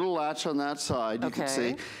 there's a little latch on that side. You can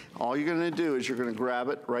see. All you're going to do is you're going to grab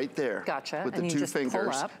it right there. Gotcha. With the two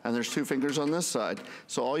fingers. And there's two fingers on this side.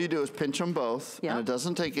 So all you do is pinch them both, and it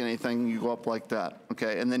doesn't take anything. You go up like that,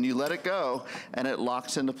 okay? And then you let it go, and it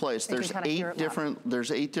locks into place. There's 8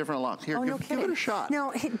 different locks. Here, give it a shot.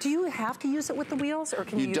 Now, do you have to use it with the wheels, or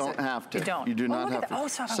can you use it? You don't have to. You don't? You do not have to. Oh,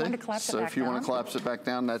 so if I wanted to collapse it back down? So if you want to collapse it back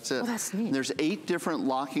down, that's it. Oh, that's neat. There's 8 different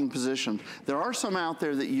locking positions. There are some out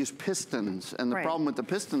there that use pistons, and the problem with the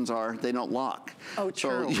pistons are they don't lock. Oh,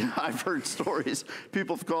 true. So I've heard stories.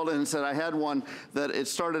 People have called in and said, I had one that it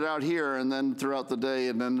started out here, and then throughout the day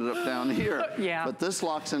it ended up down here. But this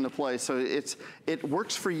locks into place, so it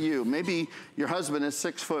works for you. Maybe your husband is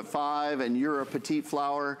 6'5" and you're a petite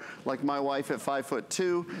flower like my wife at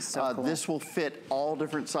 5'2". So cool. This will fit all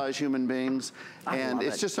different size human beings, and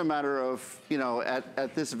it's just a matter of,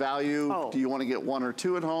 at this value, do you want to get 1 or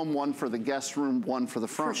 2 at home, 1 for the guest room, 1 for the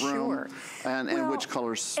front room, and which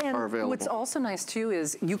colors are available. What's also nice too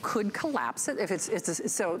is you could collapse it if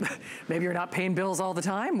so maybe you're not paying bills all the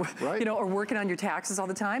time, or working on your taxes all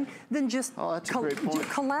the time, then just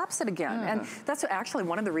collapse it again. And that's actually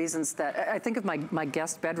one of the reasons that I think of my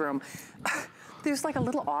guest bedroom. There's like a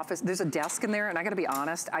little office, there's a desk in there, and I gotta be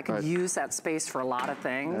honest, I could use that space for a lot of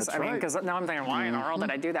things. I mean, because now I'm thinking, why in the world did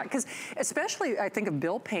I do that? Because especially, I think of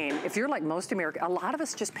bill paying, if you're like most Americans, a lot of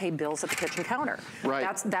us just pay bills at the kitchen counter.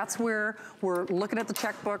 That's where we're looking at the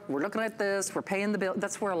checkbook, we're looking at this, we're paying the bill.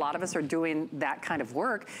 That's where a lot of us are doing that kind of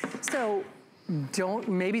work. So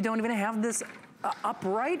maybe don't even have this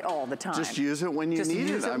upright all the time. Just use it when you need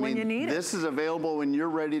it. I mean, this is available when you're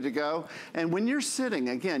ready to go. And when you're sitting,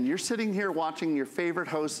 again, you're sitting here watching your favorite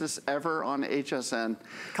hostess ever on HSN.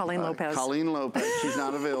 Colleen Lopez. Colleen Lopez. She's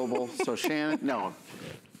not available. So Shannon, no.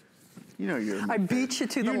 You know you're my I beat you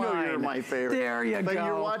to the line. You know you're my favorite. There you go. But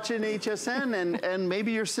you're watching HSN, and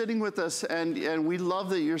maybe you're sitting with us, and we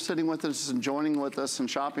love that you're sitting with us and joining with us and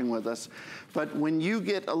shopping with us. But when you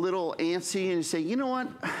get a little antsy and you say, you know what,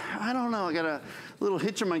 I don't know, I gotta little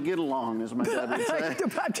hitch of my get along, as my dad would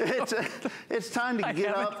say. It's time to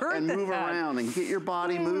get up and move around and get your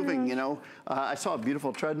body moving, you know. I saw a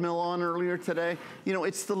beautiful treadmill on earlier today. You know,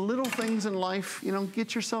 it's the little things in life, you know,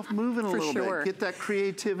 get yourself moving a little bit. Get that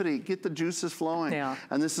creativity, get the juices flowing. Yeah.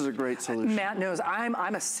 And this is a great solution. Matt knows I'm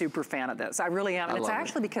a super fan of this. I really am. And it's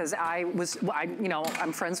actually because you know,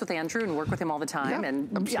 I'm friends with Andrew and work with him all the time.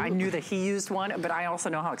 And I knew that he used one, but I also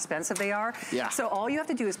know how expensive they are. Yeah. So all you have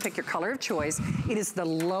to do is pick your color of choice. It is the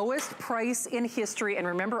lowest price in history. And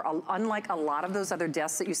remember, unlike a lot of those other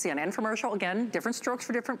desks that you see on infomercial, again, different strokes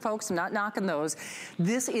for different folks. I'm not knocking those.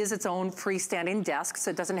 This is its own freestanding desk, so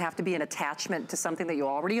it doesn't have to be an attachment to something that you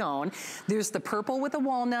already own. There's the purple with the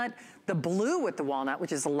walnut, the blue with the walnut,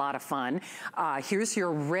 which is a lot of fun. Here's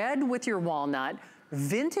your red with your walnut.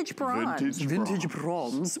 Vintage bronze,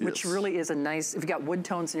 which really is a nice, if you got wood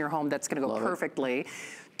tones in your home, that's gonna go perfectly.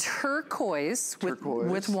 Turquoise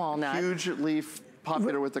with walnut. Huge leaf,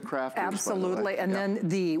 popular with the crafters. Absolutely, and then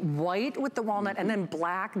the white with the walnut, and then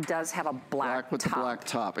black does have a black with top. The black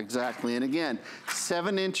top, exactly. And again,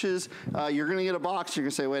 7 inches, you're gonna get a box, you're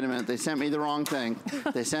gonna say, wait a minute, they sent me the wrong thing.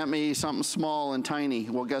 They sent me something small and tiny.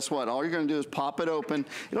 Well, guess what? All you're gonna do is pop it open.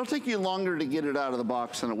 It'll take you longer to get it out of the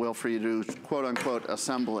box than it will for you to, quote unquote,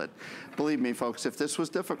 assemble it. Believe me, folks, if this was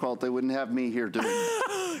difficult, they wouldn't have me here doing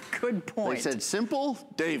it. Good point. They said, simple,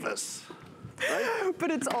 Davis. Right?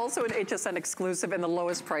 But it's also an HSN exclusive and the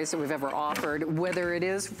lowest price that we've ever offered, whether it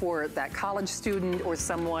is for that college student or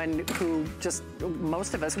someone who just,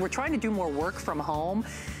 most of us, we're trying to do more work from home.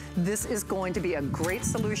 This is going to be a great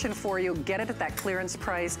solution for you. Get it at that clearance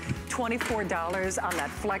price, $24 on that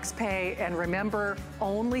flex pay. And remember,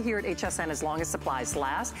 only here at HSN as long as supplies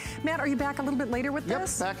last. Matt, are you back a little bit later with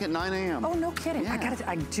this? Yep, back at 9 a.m. Oh, no kidding. Yeah.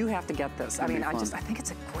 I do have to get this. I mean, I think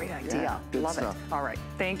it's a great idea. Yeah, love it. All right,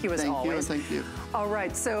 thank you as always. Thank you. All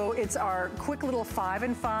right, so it's our quick little 5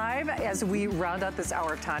 and 5 as we round out this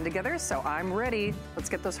hour of time together. So I'm ready. Let's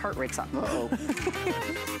get those heart rates up. Uh-oh.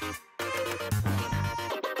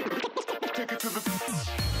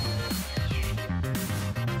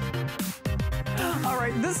 All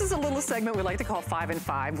right, this is a little segment we like to call 5 and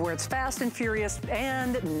 5, where it's fast and furious,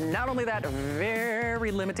 and not only that,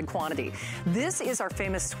 very limited quantity. This is our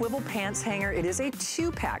famous swivel pants hanger. It is a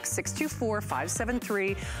 2-pack,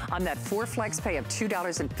 624-573 on that 4 flex pay of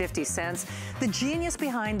 $2.50. The genius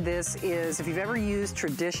behind this is, if you've ever used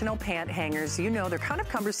traditional pant hangers, you know they're kind of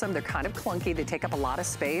cumbersome, they're kind of clunky, they take up a lot of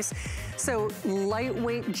space. So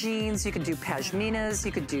lightweight jeans, you could do pashminas,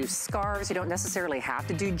 you could do scarves, you don't necessarily have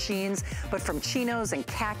to do jeans, but from chinos and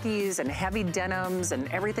khakis and heavy denims and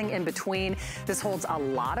everything in between, this holds a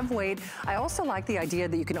lot of weight. I also like the idea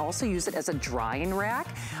that you can also use it as a drying rack,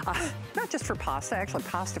 not just for pasta, actually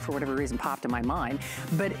pasta for whatever reason popped in my mind,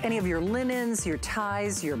 but any of your linens, your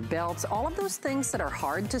ties, your belts, all of those things that are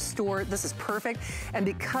hard to store, this is perfect. And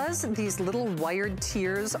because these little wired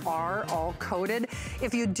tiers are all coated,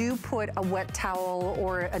 if you do put a wet towel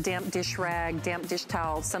or a damp dish rag, damp dish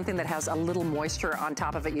towel, something that has a little moisture on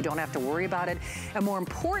top of it, you don't have to worry about it. And more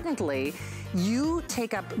importantly, you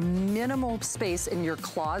take up minimal space in your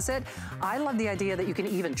closet. I love the idea that you can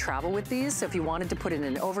even travel with these. So if you wanted to put in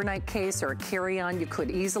an overnight case or a carry-on, you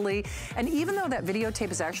could easily. And even though that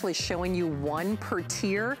videotape is actually showing you 1 per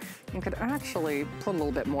tier, you could actually put a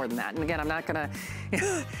little bit more than that. And again, I'm not gonna,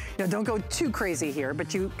 don't go too crazy here,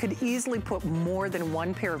 but you could easily put more than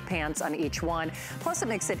 1 pair of pants on each one. Plus it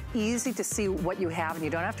makes it easy to see what you have, and you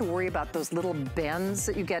don't have to worry about those little bends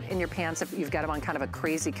that you get in your pants if you've got them on kind of a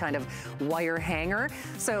crazy kind of wire hanger.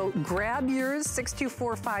 So grab yours,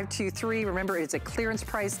 624-523. Remember, it's a clearance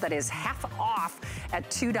price that is half off at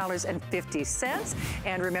 $2.50.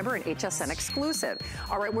 And remember, an HSN exclusive.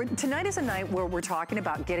 All right, tonight is a night where we're talking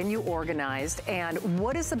about getting you organized. And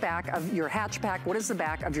what is the back of your hatchback? What does the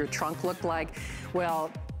back of your trunk look like?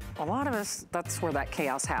 Well, a lot of us, that's where that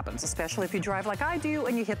chaos happens, especially if you drive like I do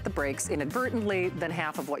and you hit the brakes inadvertently, then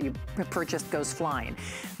half of what you purchased goes flying.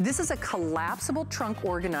 This is a collapsible trunk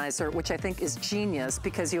organizer, which I think is genius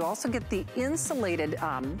because you also get the insulated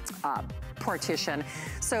partition.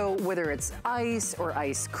 So whether it's ice or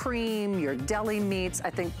ice cream, your deli meats, I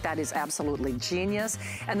think that is absolutely genius.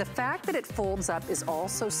 And the fact that it folds up is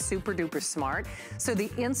also super duper smart. So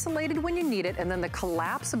the insulated when you need it, and then the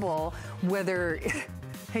collapsible, whether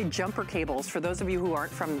Hey, jumper cables, for those of you who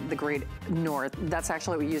aren't from the great north, that's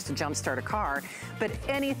actually what we use to jumpstart a car. But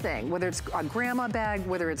anything, whether it's a grandma bag,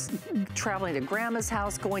 whether it's traveling to grandma's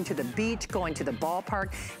house, going to the beach, going to the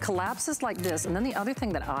ballpark, collapses like this. And then the other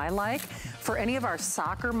thing that I like, for any of our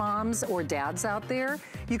soccer moms or dads out there,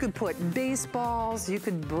 you could put baseballs, you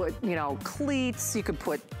could put, you know, cleats, you could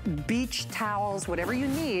put beach towels, whatever you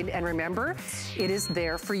need. And remember, it is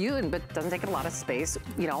there for you, but it doesn't take a lot of space,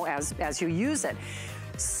 you know, as you use it.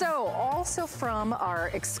 So, also from our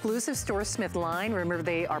exclusive StoreSmith line, remember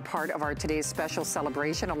they are part of our today's special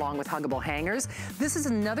celebration along with huggable hangers. This is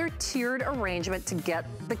another tiered arrangement to get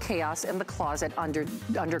the chaos in the closet under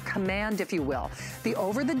command, if you will. The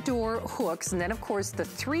over-the-door hooks, and then of course the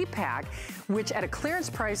 3-pack, which at a clearance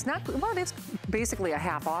price, well, it's basically a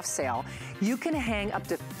half-off sale. You can hang up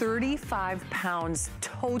to 35 pounds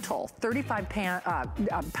total, 35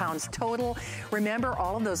 pounds total. Remember,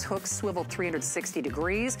 all of those hooks swivel 360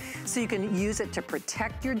 degrees, so you can use it to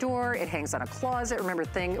protect your door. It hangs on a closet, remember,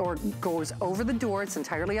 or goes over the door. It's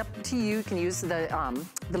entirely up to you. You can use the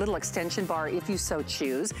little extension bar if you so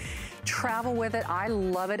choose. Travel with it. I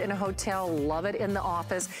love it in a hotel, love it in the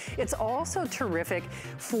office. It's also terrific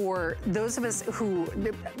for those of us who,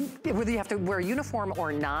 whether you have to wear a uniform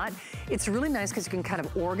or not, it's really nice because you can kind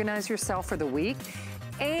of organize yourself for the week.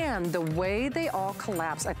 And the way they all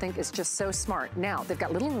collapse, I think, is just so smart. Now, they've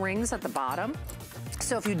got little rings at the bottom.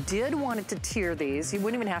 So if you did want to tier these, you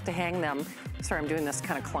wouldn't even have to hang them. Sorry, I'm doing this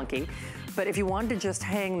kind of clunky. But if you wanted to just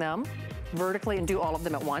hang them vertically and do all of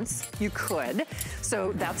them at once, you could.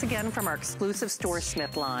 So that's again from our exclusive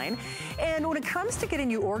StoreSmith line. And when it comes to getting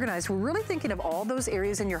you organized, we're really thinking of all those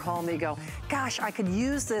areas in your home that you go, gosh, I could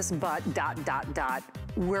use this, but ...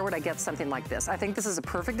 Where would I get something like this? I think this is a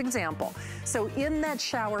perfect example. So in that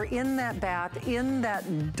shower, in that bath, in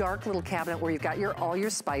that dark little cabinet where you've got all your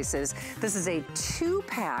spices, this is a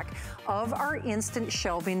 2-pack of our instant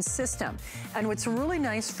shelving system. And what's really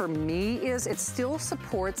nice for me is it still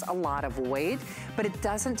supports a lot of weight, but it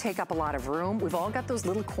doesn't take up a lot of room. We've all got those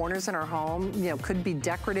little corners in our home, you know, could be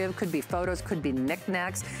decorative, could be photos, could be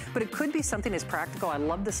knickknacks, but it could be something as practical. I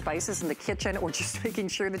love the spices in the kitchen, or just making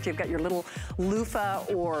sure that you've got your little loofah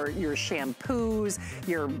or your shampoos,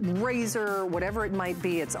 your razor, whatever it might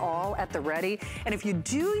be, it's all at the ready. And if you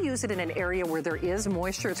do use it in an area where there is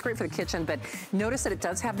moisture, it's great for the kitchen, but notice that it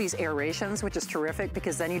does have these aerations, which is terrific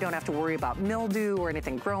because then you don't have to worry about mildew or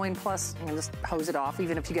anything growing. Plus, you can just hose it off,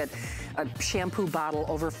 even if you get a shampoo bottle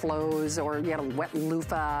overflows or you had a wet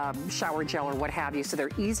loofah, shower gel or what have you. So they're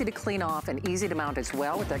easy to clean off and easy to mount as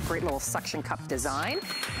well with that great little suction cup design.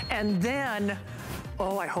 And then,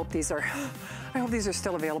 oh, I hope these are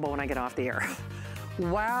still available when I get off the air.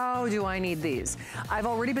 Wow, do I need these. I've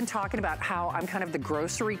already been talking about how I'm kind of the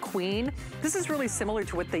grocery queen. This is really similar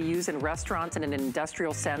to what they use in restaurants in an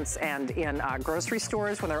industrial sense and in grocery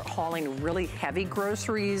stores when they're hauling really heavy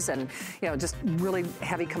groceries and, you know, just really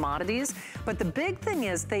heavy commodities. But the big thing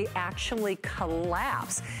is they actually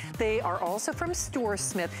collapse. They are also from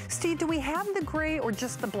StoreSmith. Steve, do we have the gray or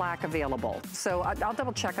just the black available? So I'll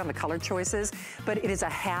double check on the color choices, but it is a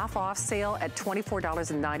half-off sale at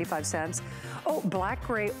 $24.95. Oh, black,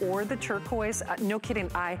 gray, or the turquoise. No kidding,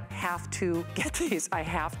 I have to get these. I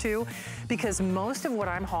have to, because most of what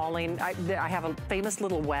I'm hauling, I have a famous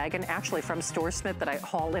little wagon, actually from StoreSmith, that I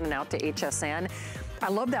haul in and out to HSN. I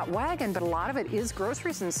love that wagon, but a lot of it is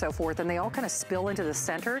groceries and so forth, and they all kind of spill into the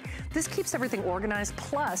center. This keeps everything organized.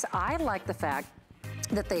 Plus, I like the fact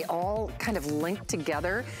that they all kind of link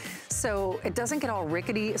together, so it doesn't get all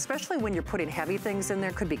rickety, especially when you're putting heavy things in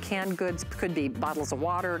there. Could be canned goods, could be bottles of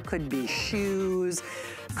water, could be shoes,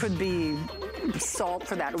 could be salt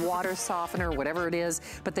for that water softener, whatever it is,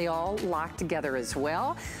 but they all lock together as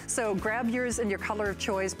well. So grab yours in your color of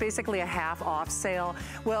choice, basically a half off sale.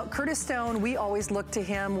 Well, Curtis Stone, we always look to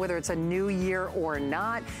him whether it's a new year or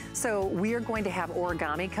not. So we are going to have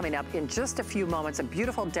origami coming up in just a few moments, a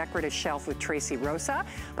beautiful decorative shelf with Tracy Rosa.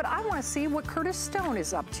 But I want to see what Curtis Stone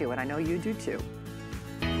is up to, and I know you do too.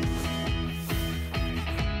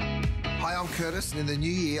 Hi, I'm Curtis, and in the new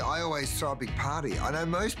year, I always throw a big party. I know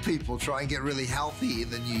most people try and get really healthy in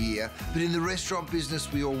the new year, but in the restaurant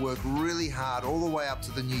business, we all work really hard all the way up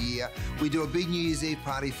to the new year. We do a big New Year's Eve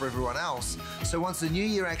party for everyone else. So once the new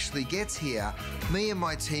year actually gets here, me and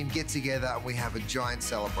my team get together and we have a giant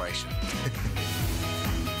celebration.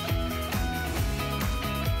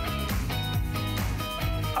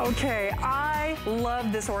 Okay, I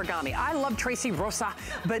love this origami. I love Tracy Rosa,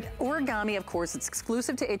 but origami, of course, it's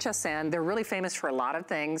exclusive to HSN. They're really famous for a lot of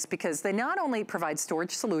things because they not only provide storage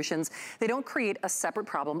solutions, they don't create a separate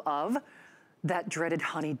problem of that dreaded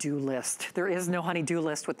honey-do list. There is no honey-do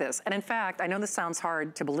list with this. And in fact, I know this sounds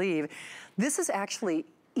hard to believe, this is actually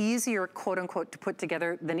easier, quote unquote, to put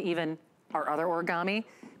together than even our other origami,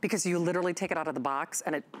 because you literally take it out of the box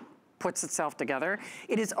and it puts itself together.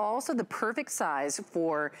 It is also the perfect size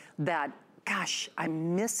for that, gosh,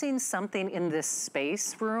 I'm missing something in this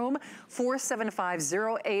space room.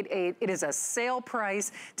 475088. It is a sale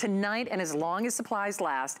price tonight and as long as supplies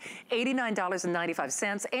last,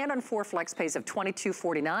 $89.95 and on 4 flex pays of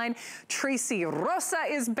 $22.49. Tracy Rosa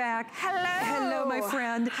is back. Hello. Hello, my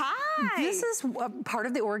friend. Hi. This is part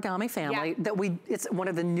of the origami family that it's one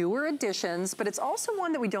of the newer additions, but it's also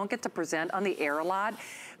one that we don't get to present on the air a lot.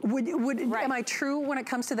 Am I true when it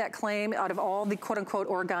comes to that claim? Out of all the quote-unquote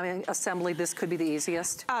origami assembly, this could be the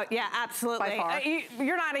easiest? Oh, yeah, absolutely. By far.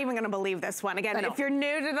 You're not even going to believe this one. Again, if you're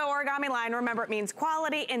new to the origami line, remember it means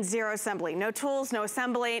quality and zero assembly. No tools, no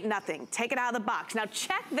assembly, nothing. Take it out of the box. Now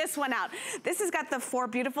check this one out. This has got the 4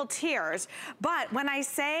 beautiful tiers, but when I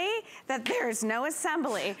say that there's no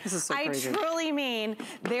assembly, this is so I crazy. truly mean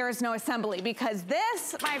there is no assembly, because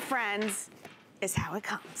this, my friends, is how it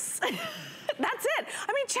comes. That's it.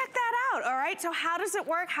 I mean, check that out, all right? So how does it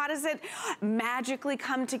work? How does it magically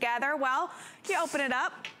come together? Well, you open it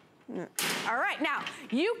up. All right, now,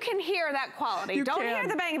 you can hear that quality. Don't hear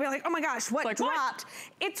the bang and be like, oh my gosh, what dropped?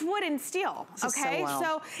 It's wood and steel, okay?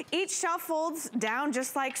 So each shelf folds down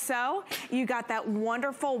just like so. You got that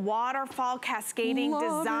wonderful waterfall cascading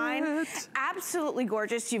design. Absolutely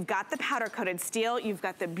gorgeous. You've got the powder coated steel. You've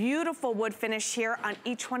got the beautiful wood finish here on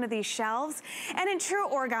each one of these shelves. And in true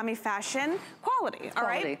origami fashion, quality, all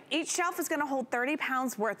right? Each shelf is gonna hold 30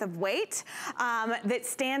 pounds worth of weight that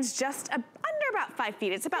stands just under about 5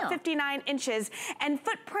 feet. It's about 59 inches. And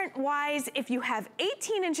footprint-wise, if you have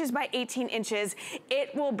 18 inches by 18 inches,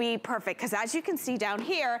 it will be perfect. Because as you can see down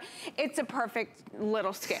here, it's a perfect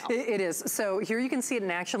little scale. It is. So here you can see it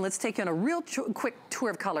in action. Let's take you on a real quick tour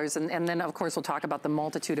of colors, and then of course we'll talk about the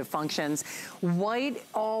multitude of functions. White,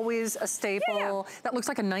 always a staple. That looks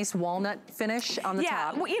like a nice walnut finish on the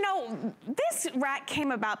top. Well, you know, this rack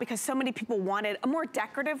came about because so many people wanted a more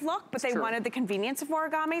decorative look, but they wanted the convenience of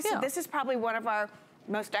origami. So this is probably one of our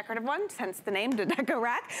most decorative ones, hence the name, the Deco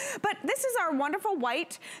Rack. But this is our wonderful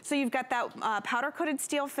white. So you've got that powder-coated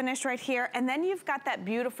steel finish right here, and then you've got that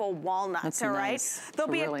beautiful walnut. That's all right. nice.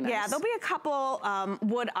 There'll be really nice. Yeah, there'll be a couple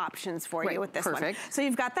wood options for you with this one. So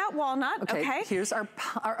you've got that walnut. Okay. Here's our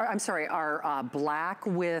black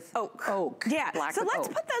with oak. Yeah. Black so with let's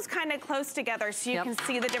oak. put those kind of close together so you can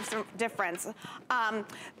see the difference.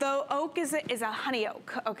 The oak is a honey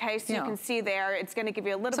oak. Okay. So you can see there, it's going to give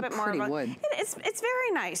you a little bit more of a wood. It's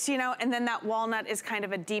very nice, you know, and then that walnut is kind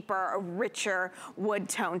of a deeper, a richer wood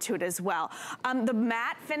tone to it as well. The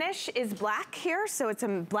matte finish is black here, so it's a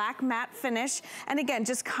black matte finish, and again,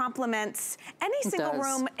 just complements any single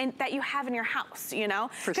room that you have in your house, you know?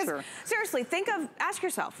 For sure. Seriously, ask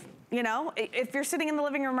yourself, you know, if you're sitting in the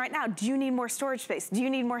living room right now, do you need more storage space? Do you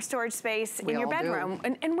need more storage space in your bedroom?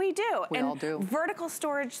 And we do. We all do. Vertical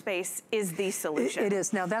storage space is the solution. It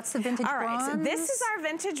is. Now that's the vintage bronze. All right, so this is our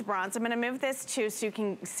vintage bronze. I'm gonna move this too so you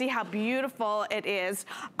can see how beautiful it is.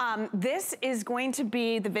 This is going to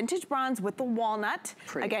be the vintage bronze with the walnut.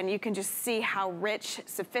 Again, you can just see how rich,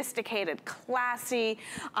 sophisticated, classy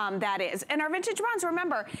that is. And our vintage bronze,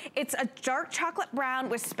 remember, it's a dark chocolate brown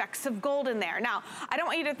with specks of gold in there. Now, I don't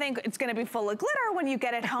want you to think it's gonna be full of glitter when you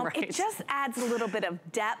get it home. It just adds a little bit of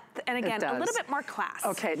depth and again, a little bit more class.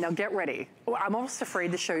 Okay, now get ready. I'm almost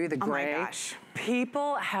afraid to show you the gray. Oh my gosh.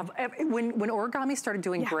 People have, when origami started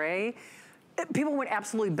doing gray, people went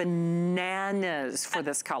absolutely bananas for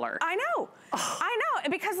this color. I know. I know,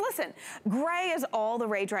 because listen, gray is all the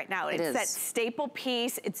rage right now. It's that staple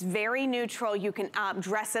piece. It's very neutral. You can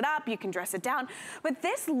dress it up, you can dress it down. But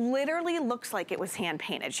this literally looks like it was hand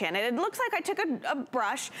painted, Shannon. It looks like I took a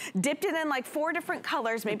brush, dipped it in like 4 different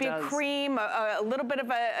colors, maybe a cream, a little bit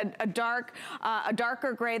of a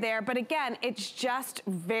darker gray there. But again, it's just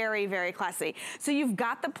very, very classy. So you've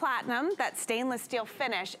got the platinum, that stainless steel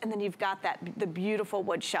finish, and then you've got the beautiful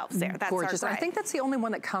wood shelves there. That's gorgeous. Our gray. I think that's the only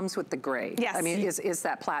one that comes with the gray. Yes. I mean, is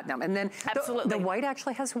that platinum. And then the white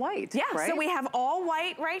actually has white. Yeah, right? So we have all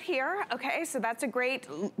white right here. Okay, so that's a great,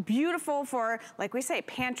 beautiful for, like we say,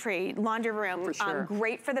 pantry, laundry room. For sure.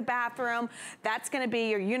 Great for the bathroom. That's gonna be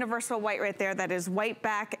your universal white right there. That is white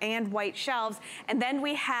back and white shelves. And then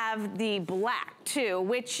we have the black too,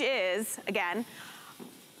 which is, again,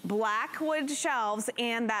 black wood shelves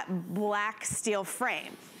and that black steel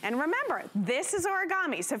frame. And remember, this is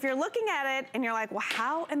origami. So if you're looking at it and you're like, well,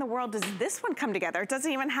 how in the world does this one come together? It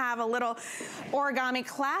doesn't even have a little origami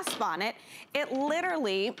clasp on it. It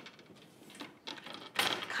literally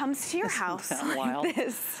comes to your house like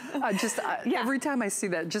this. Every time I see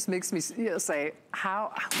that, it just makes me say,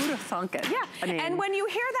 who'd have thunk it? Yeah, I mean, and when you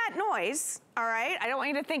hear that noise, all right, I don't want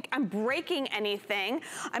you to think I'm breaking anything.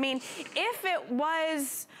 I mean, if it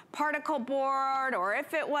was particle board or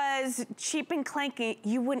if it was cheap and clanky,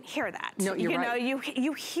 you wouldn't hear that. No, you're right.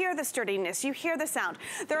 You hear the sturdiness, you hear the sound.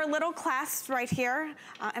 There are little clasps right here,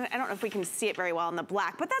 and I don't know if we can see it very well in the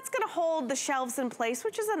black, but that's gonna hold the shelves in place,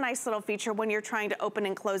 which is a nice little feature when you're trying to open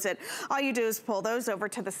and close it. All you do is pull those over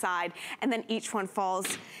to the side, and then each one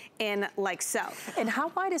falls in like so. And how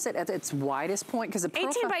wide is it at its widest point? Because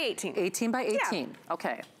 18 by 18. 18 by 18, yeah.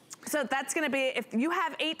 Okay. So that's gonna be, if you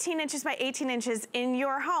have 18 inches by 18 inches in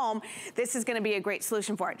your home, this is gonna be a great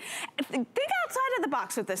solution for it. Think outside of the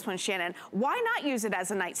box with this one, Shannon. Why not use it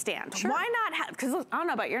as a nightstand? Sure. Why not have, because I don't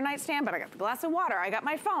know about your nightstand, but I got the glass of water, I got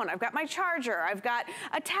my phone, I've got my charger, I've got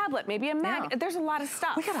a tablet, maybe a mag, there's a lot of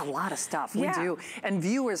stuff. We got a lot of stuff, we do. And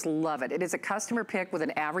viewers love it. It is a customer pick with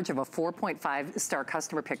an average of a 4.5-star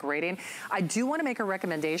customer pick rating. I do wanna make a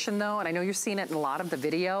recommendation though, and I know you're seeing it in a lot of the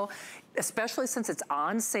video, especially since it's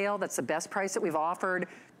on sale. That's the best price that we've offered.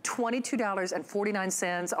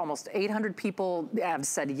 $22.49. Almost 800 people have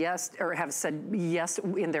said yes, or have said yes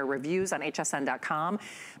in their reviews on hsn.com.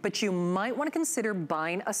 But you might want to consider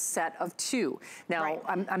buying a set of 2. Now,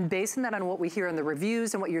 I'm basing that on what we hear in the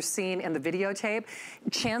reviews and what you're seeing in the videotape.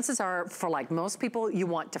 Chances are, for like most people, you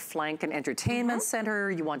want to flank an entertainment center,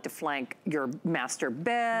 you want to flank your master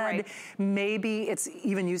bed. Maybe it's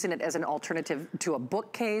even using it as an alternative to a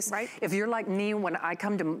bookcase. If you're like me, when I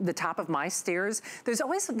come to the top of my stairs, there's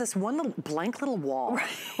always this one little blank little wall,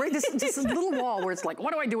 This little wall where it's like,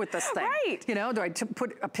 what do I do with this thing? You know, do I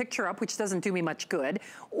put a picture up, which doesn't do me much good?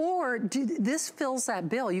 Or this fills that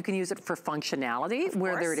bill. You can use it for functionality,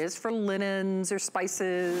 whether it is for linens or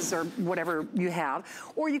spices or whatever you have,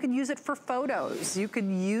 or you could use it for photos. You could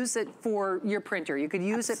use it for your printer. You could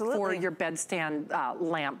use it for your bedstand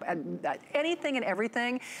lamp, anything and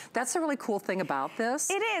everything. That's the really cool thing about this.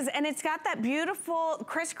 It is, and it's got that beautiful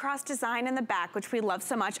crisscross design in the back, which we love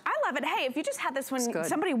so much. I love it. Hey, if you just had this when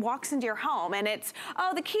somebody walks into your home and it's,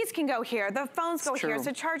 oh, the keys can go here, the phones go here, it's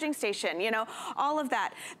a charging station, you know, all of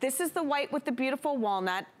that. This is the white with the beautiful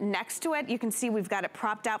walnut. Next to it, you can see we've got it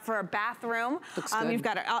propped out for a bathroom. You've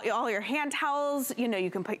got all your hand towels, you know,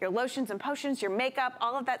 you can put your lotions and potions, your makeup,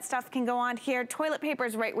 all of that stuff can go on here. Toilet paper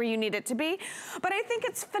is right where you need it to be. But I think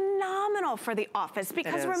it's phenomenal for the office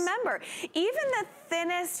because remember, even the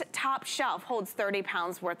thinnest top shelf holds 30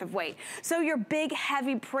 pounds worth of weight. So your big,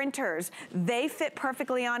 heavy printers, they fit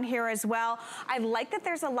perfectly on here as well. I like that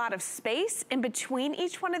there's a lot of space in between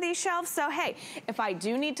each one of these shelves. So hey, if I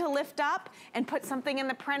do need to lift up and put something in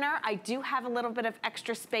the printer, I do have a little bit of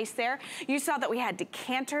extra space there. You saw that we had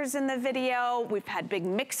decanters in the video. We've had big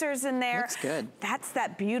mixers in there. Looks good. That's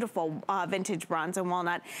that beautiful vintage bronze and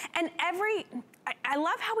walnut. And I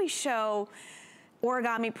love how we show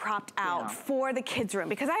origami propped out for the kids' room,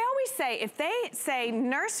 because I always say, if they say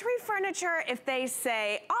nursery furniture, if they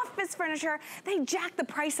say office furniture, they jack the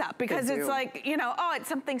price up because it's like, you know, oh, it's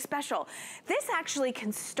something special. This actually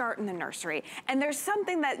can start in the nursery, and there's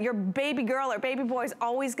something that your baby girl or baby boy is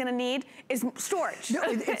always gonna need is storage.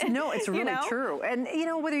 No, it's really true. And you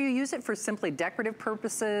know, whether you use it for simply decorative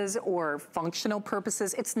purposes or functional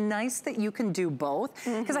purposes, it's nice that you can do both,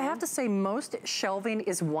 because I have to say most shelving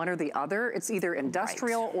is one or the other. It's either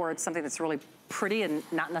industrial or it's something that's really pretty and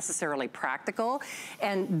not necessarily practical.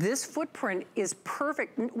 And this footprint is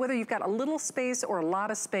perfect, whether you've got a little space or a lot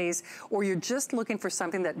of space, or you're just looking for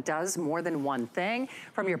something that does more than one thing,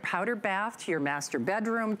 from your powder bath to your master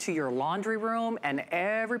bedroom to your laundry room and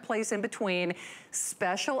every place in between.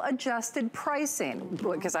 Special adjusted pricing,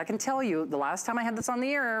 because I can tell you, the last time I had this on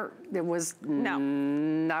the air, it was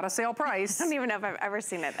not a sale price. I don't even know if I've ever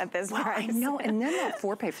seen it at this price. I know, and then that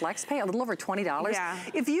 4-pay flex pay, a little over $20. Yeah.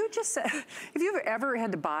 If you just, if you've ever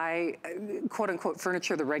had to buy quote unquote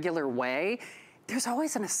furniture the regular way, there's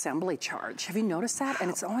always an assembly charge. Have you noticed that? And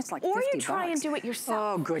it's always like 50 bucks. Or you try and do it yourself.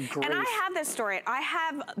 Oh, good grief. And I have this story. I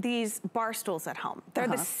have these bar stools at home. They're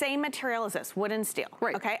the same material as this, wood and steel.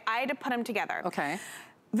 Okay, I had to put them together. Okay.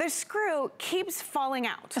 The screw keeps falling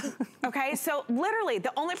out, okay? So literally,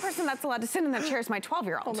 the only person that's allowed to sit in that chair is my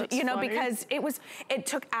 12-year-old, you know, because it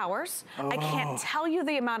took hours. I can't tell you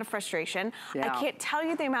the amount of frustration. I can't tell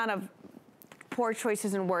you the amount of poor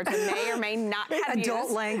choices in words that may or may not have adult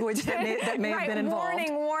used. language that may have been involved.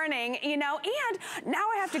 Warning, you know, and now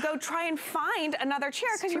I have to go try and find another chair,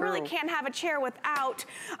 because you really can't have a chair without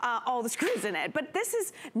all the screws in it. But this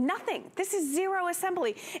is nothing. This is zero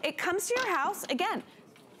assembly. It comes to your house, again,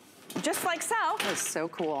 just like so. That's so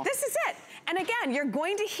cool. This is it. And again, you're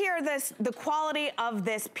going to hear the quality of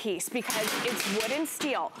this piece because it's wood and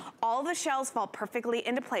steel. All the shelves fall perfectly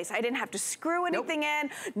into place. I didn't have to screw anything in,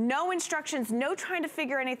 no instructions, no trying to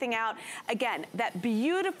figure anything out. Again, that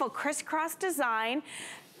beautiful crisscross design.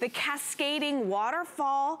 The cascading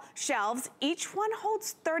waterfall shelves, each one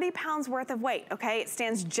holds 30 pounds worth of weight, okay? It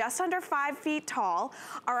stands just under 5 feet tall,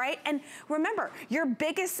 all right? And remember, your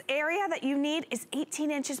biggest area that you need is 18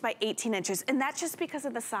 inches by 18 inches, and that's just because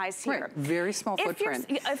of the size here. Right, very small footprint.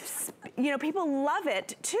 You know, people love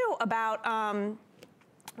it too about,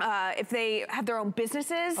 if they have their own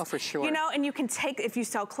businesses. Oh, for sure. You know, and you can take, if you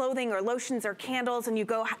sell clothing or lotions or candles and you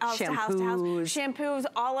go house to house to house, shampoos,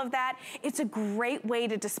 all of that. It's a great way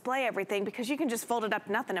to display everything because you can just fold it up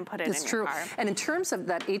to nothing and put it in your car. And in terms of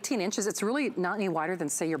that 18 inches, it's really not any wider than,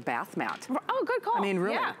 say, your bath mat. Oh, good call. I mean,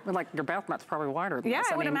 really, like your bath mat's probably wider than this.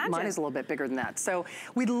 I would imagine. Mine is a little bit bigger than that. So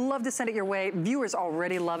we'd love to send it your way. Viewers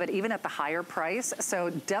already love it, even at the higher price. So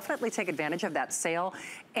definitely take advantage of that sale.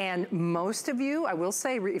 And most of you, I will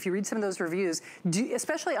say, if you read some of those reviews,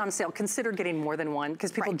 especially on sale, consider getting more than one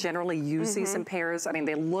because people generally use these in pairs. I mean,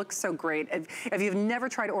 they look so great. If you've never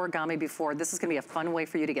tried origami before, this is going to be a fun way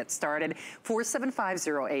for you to get started.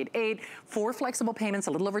 475088, 4 flexible payments,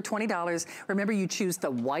 a little over $20. Remember, you choose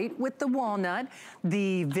the white with the walnut,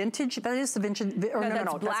 the vintage, that is the vintage, or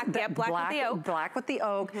no, black, black with the oak. Black with the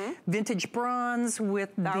oak, vintage bronze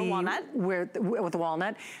with the walnut. With the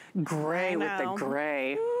walnut, gray with the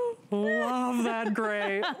gray. Love that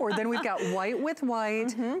gray. Or then we've got white with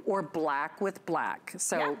white or black with black.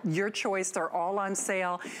 So your choice, they're all on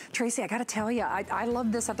sale. Tracy, I gotta tell you, I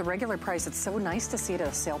love this at the regular price. It's so nice to see it at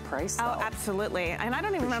a sale price, though. Oh, absolutely. And I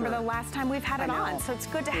don't even remember the last time we've had it on, so it's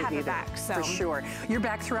good to have it back. So. For sure. You're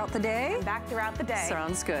back throughout the day? I'm back throughout the day.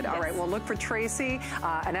 Sounds good. All right, well, look for Tracy.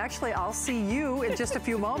 And actually, I'll see you in just a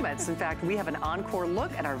few moments. In fact, we have an encore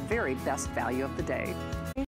look at our very best value of the day.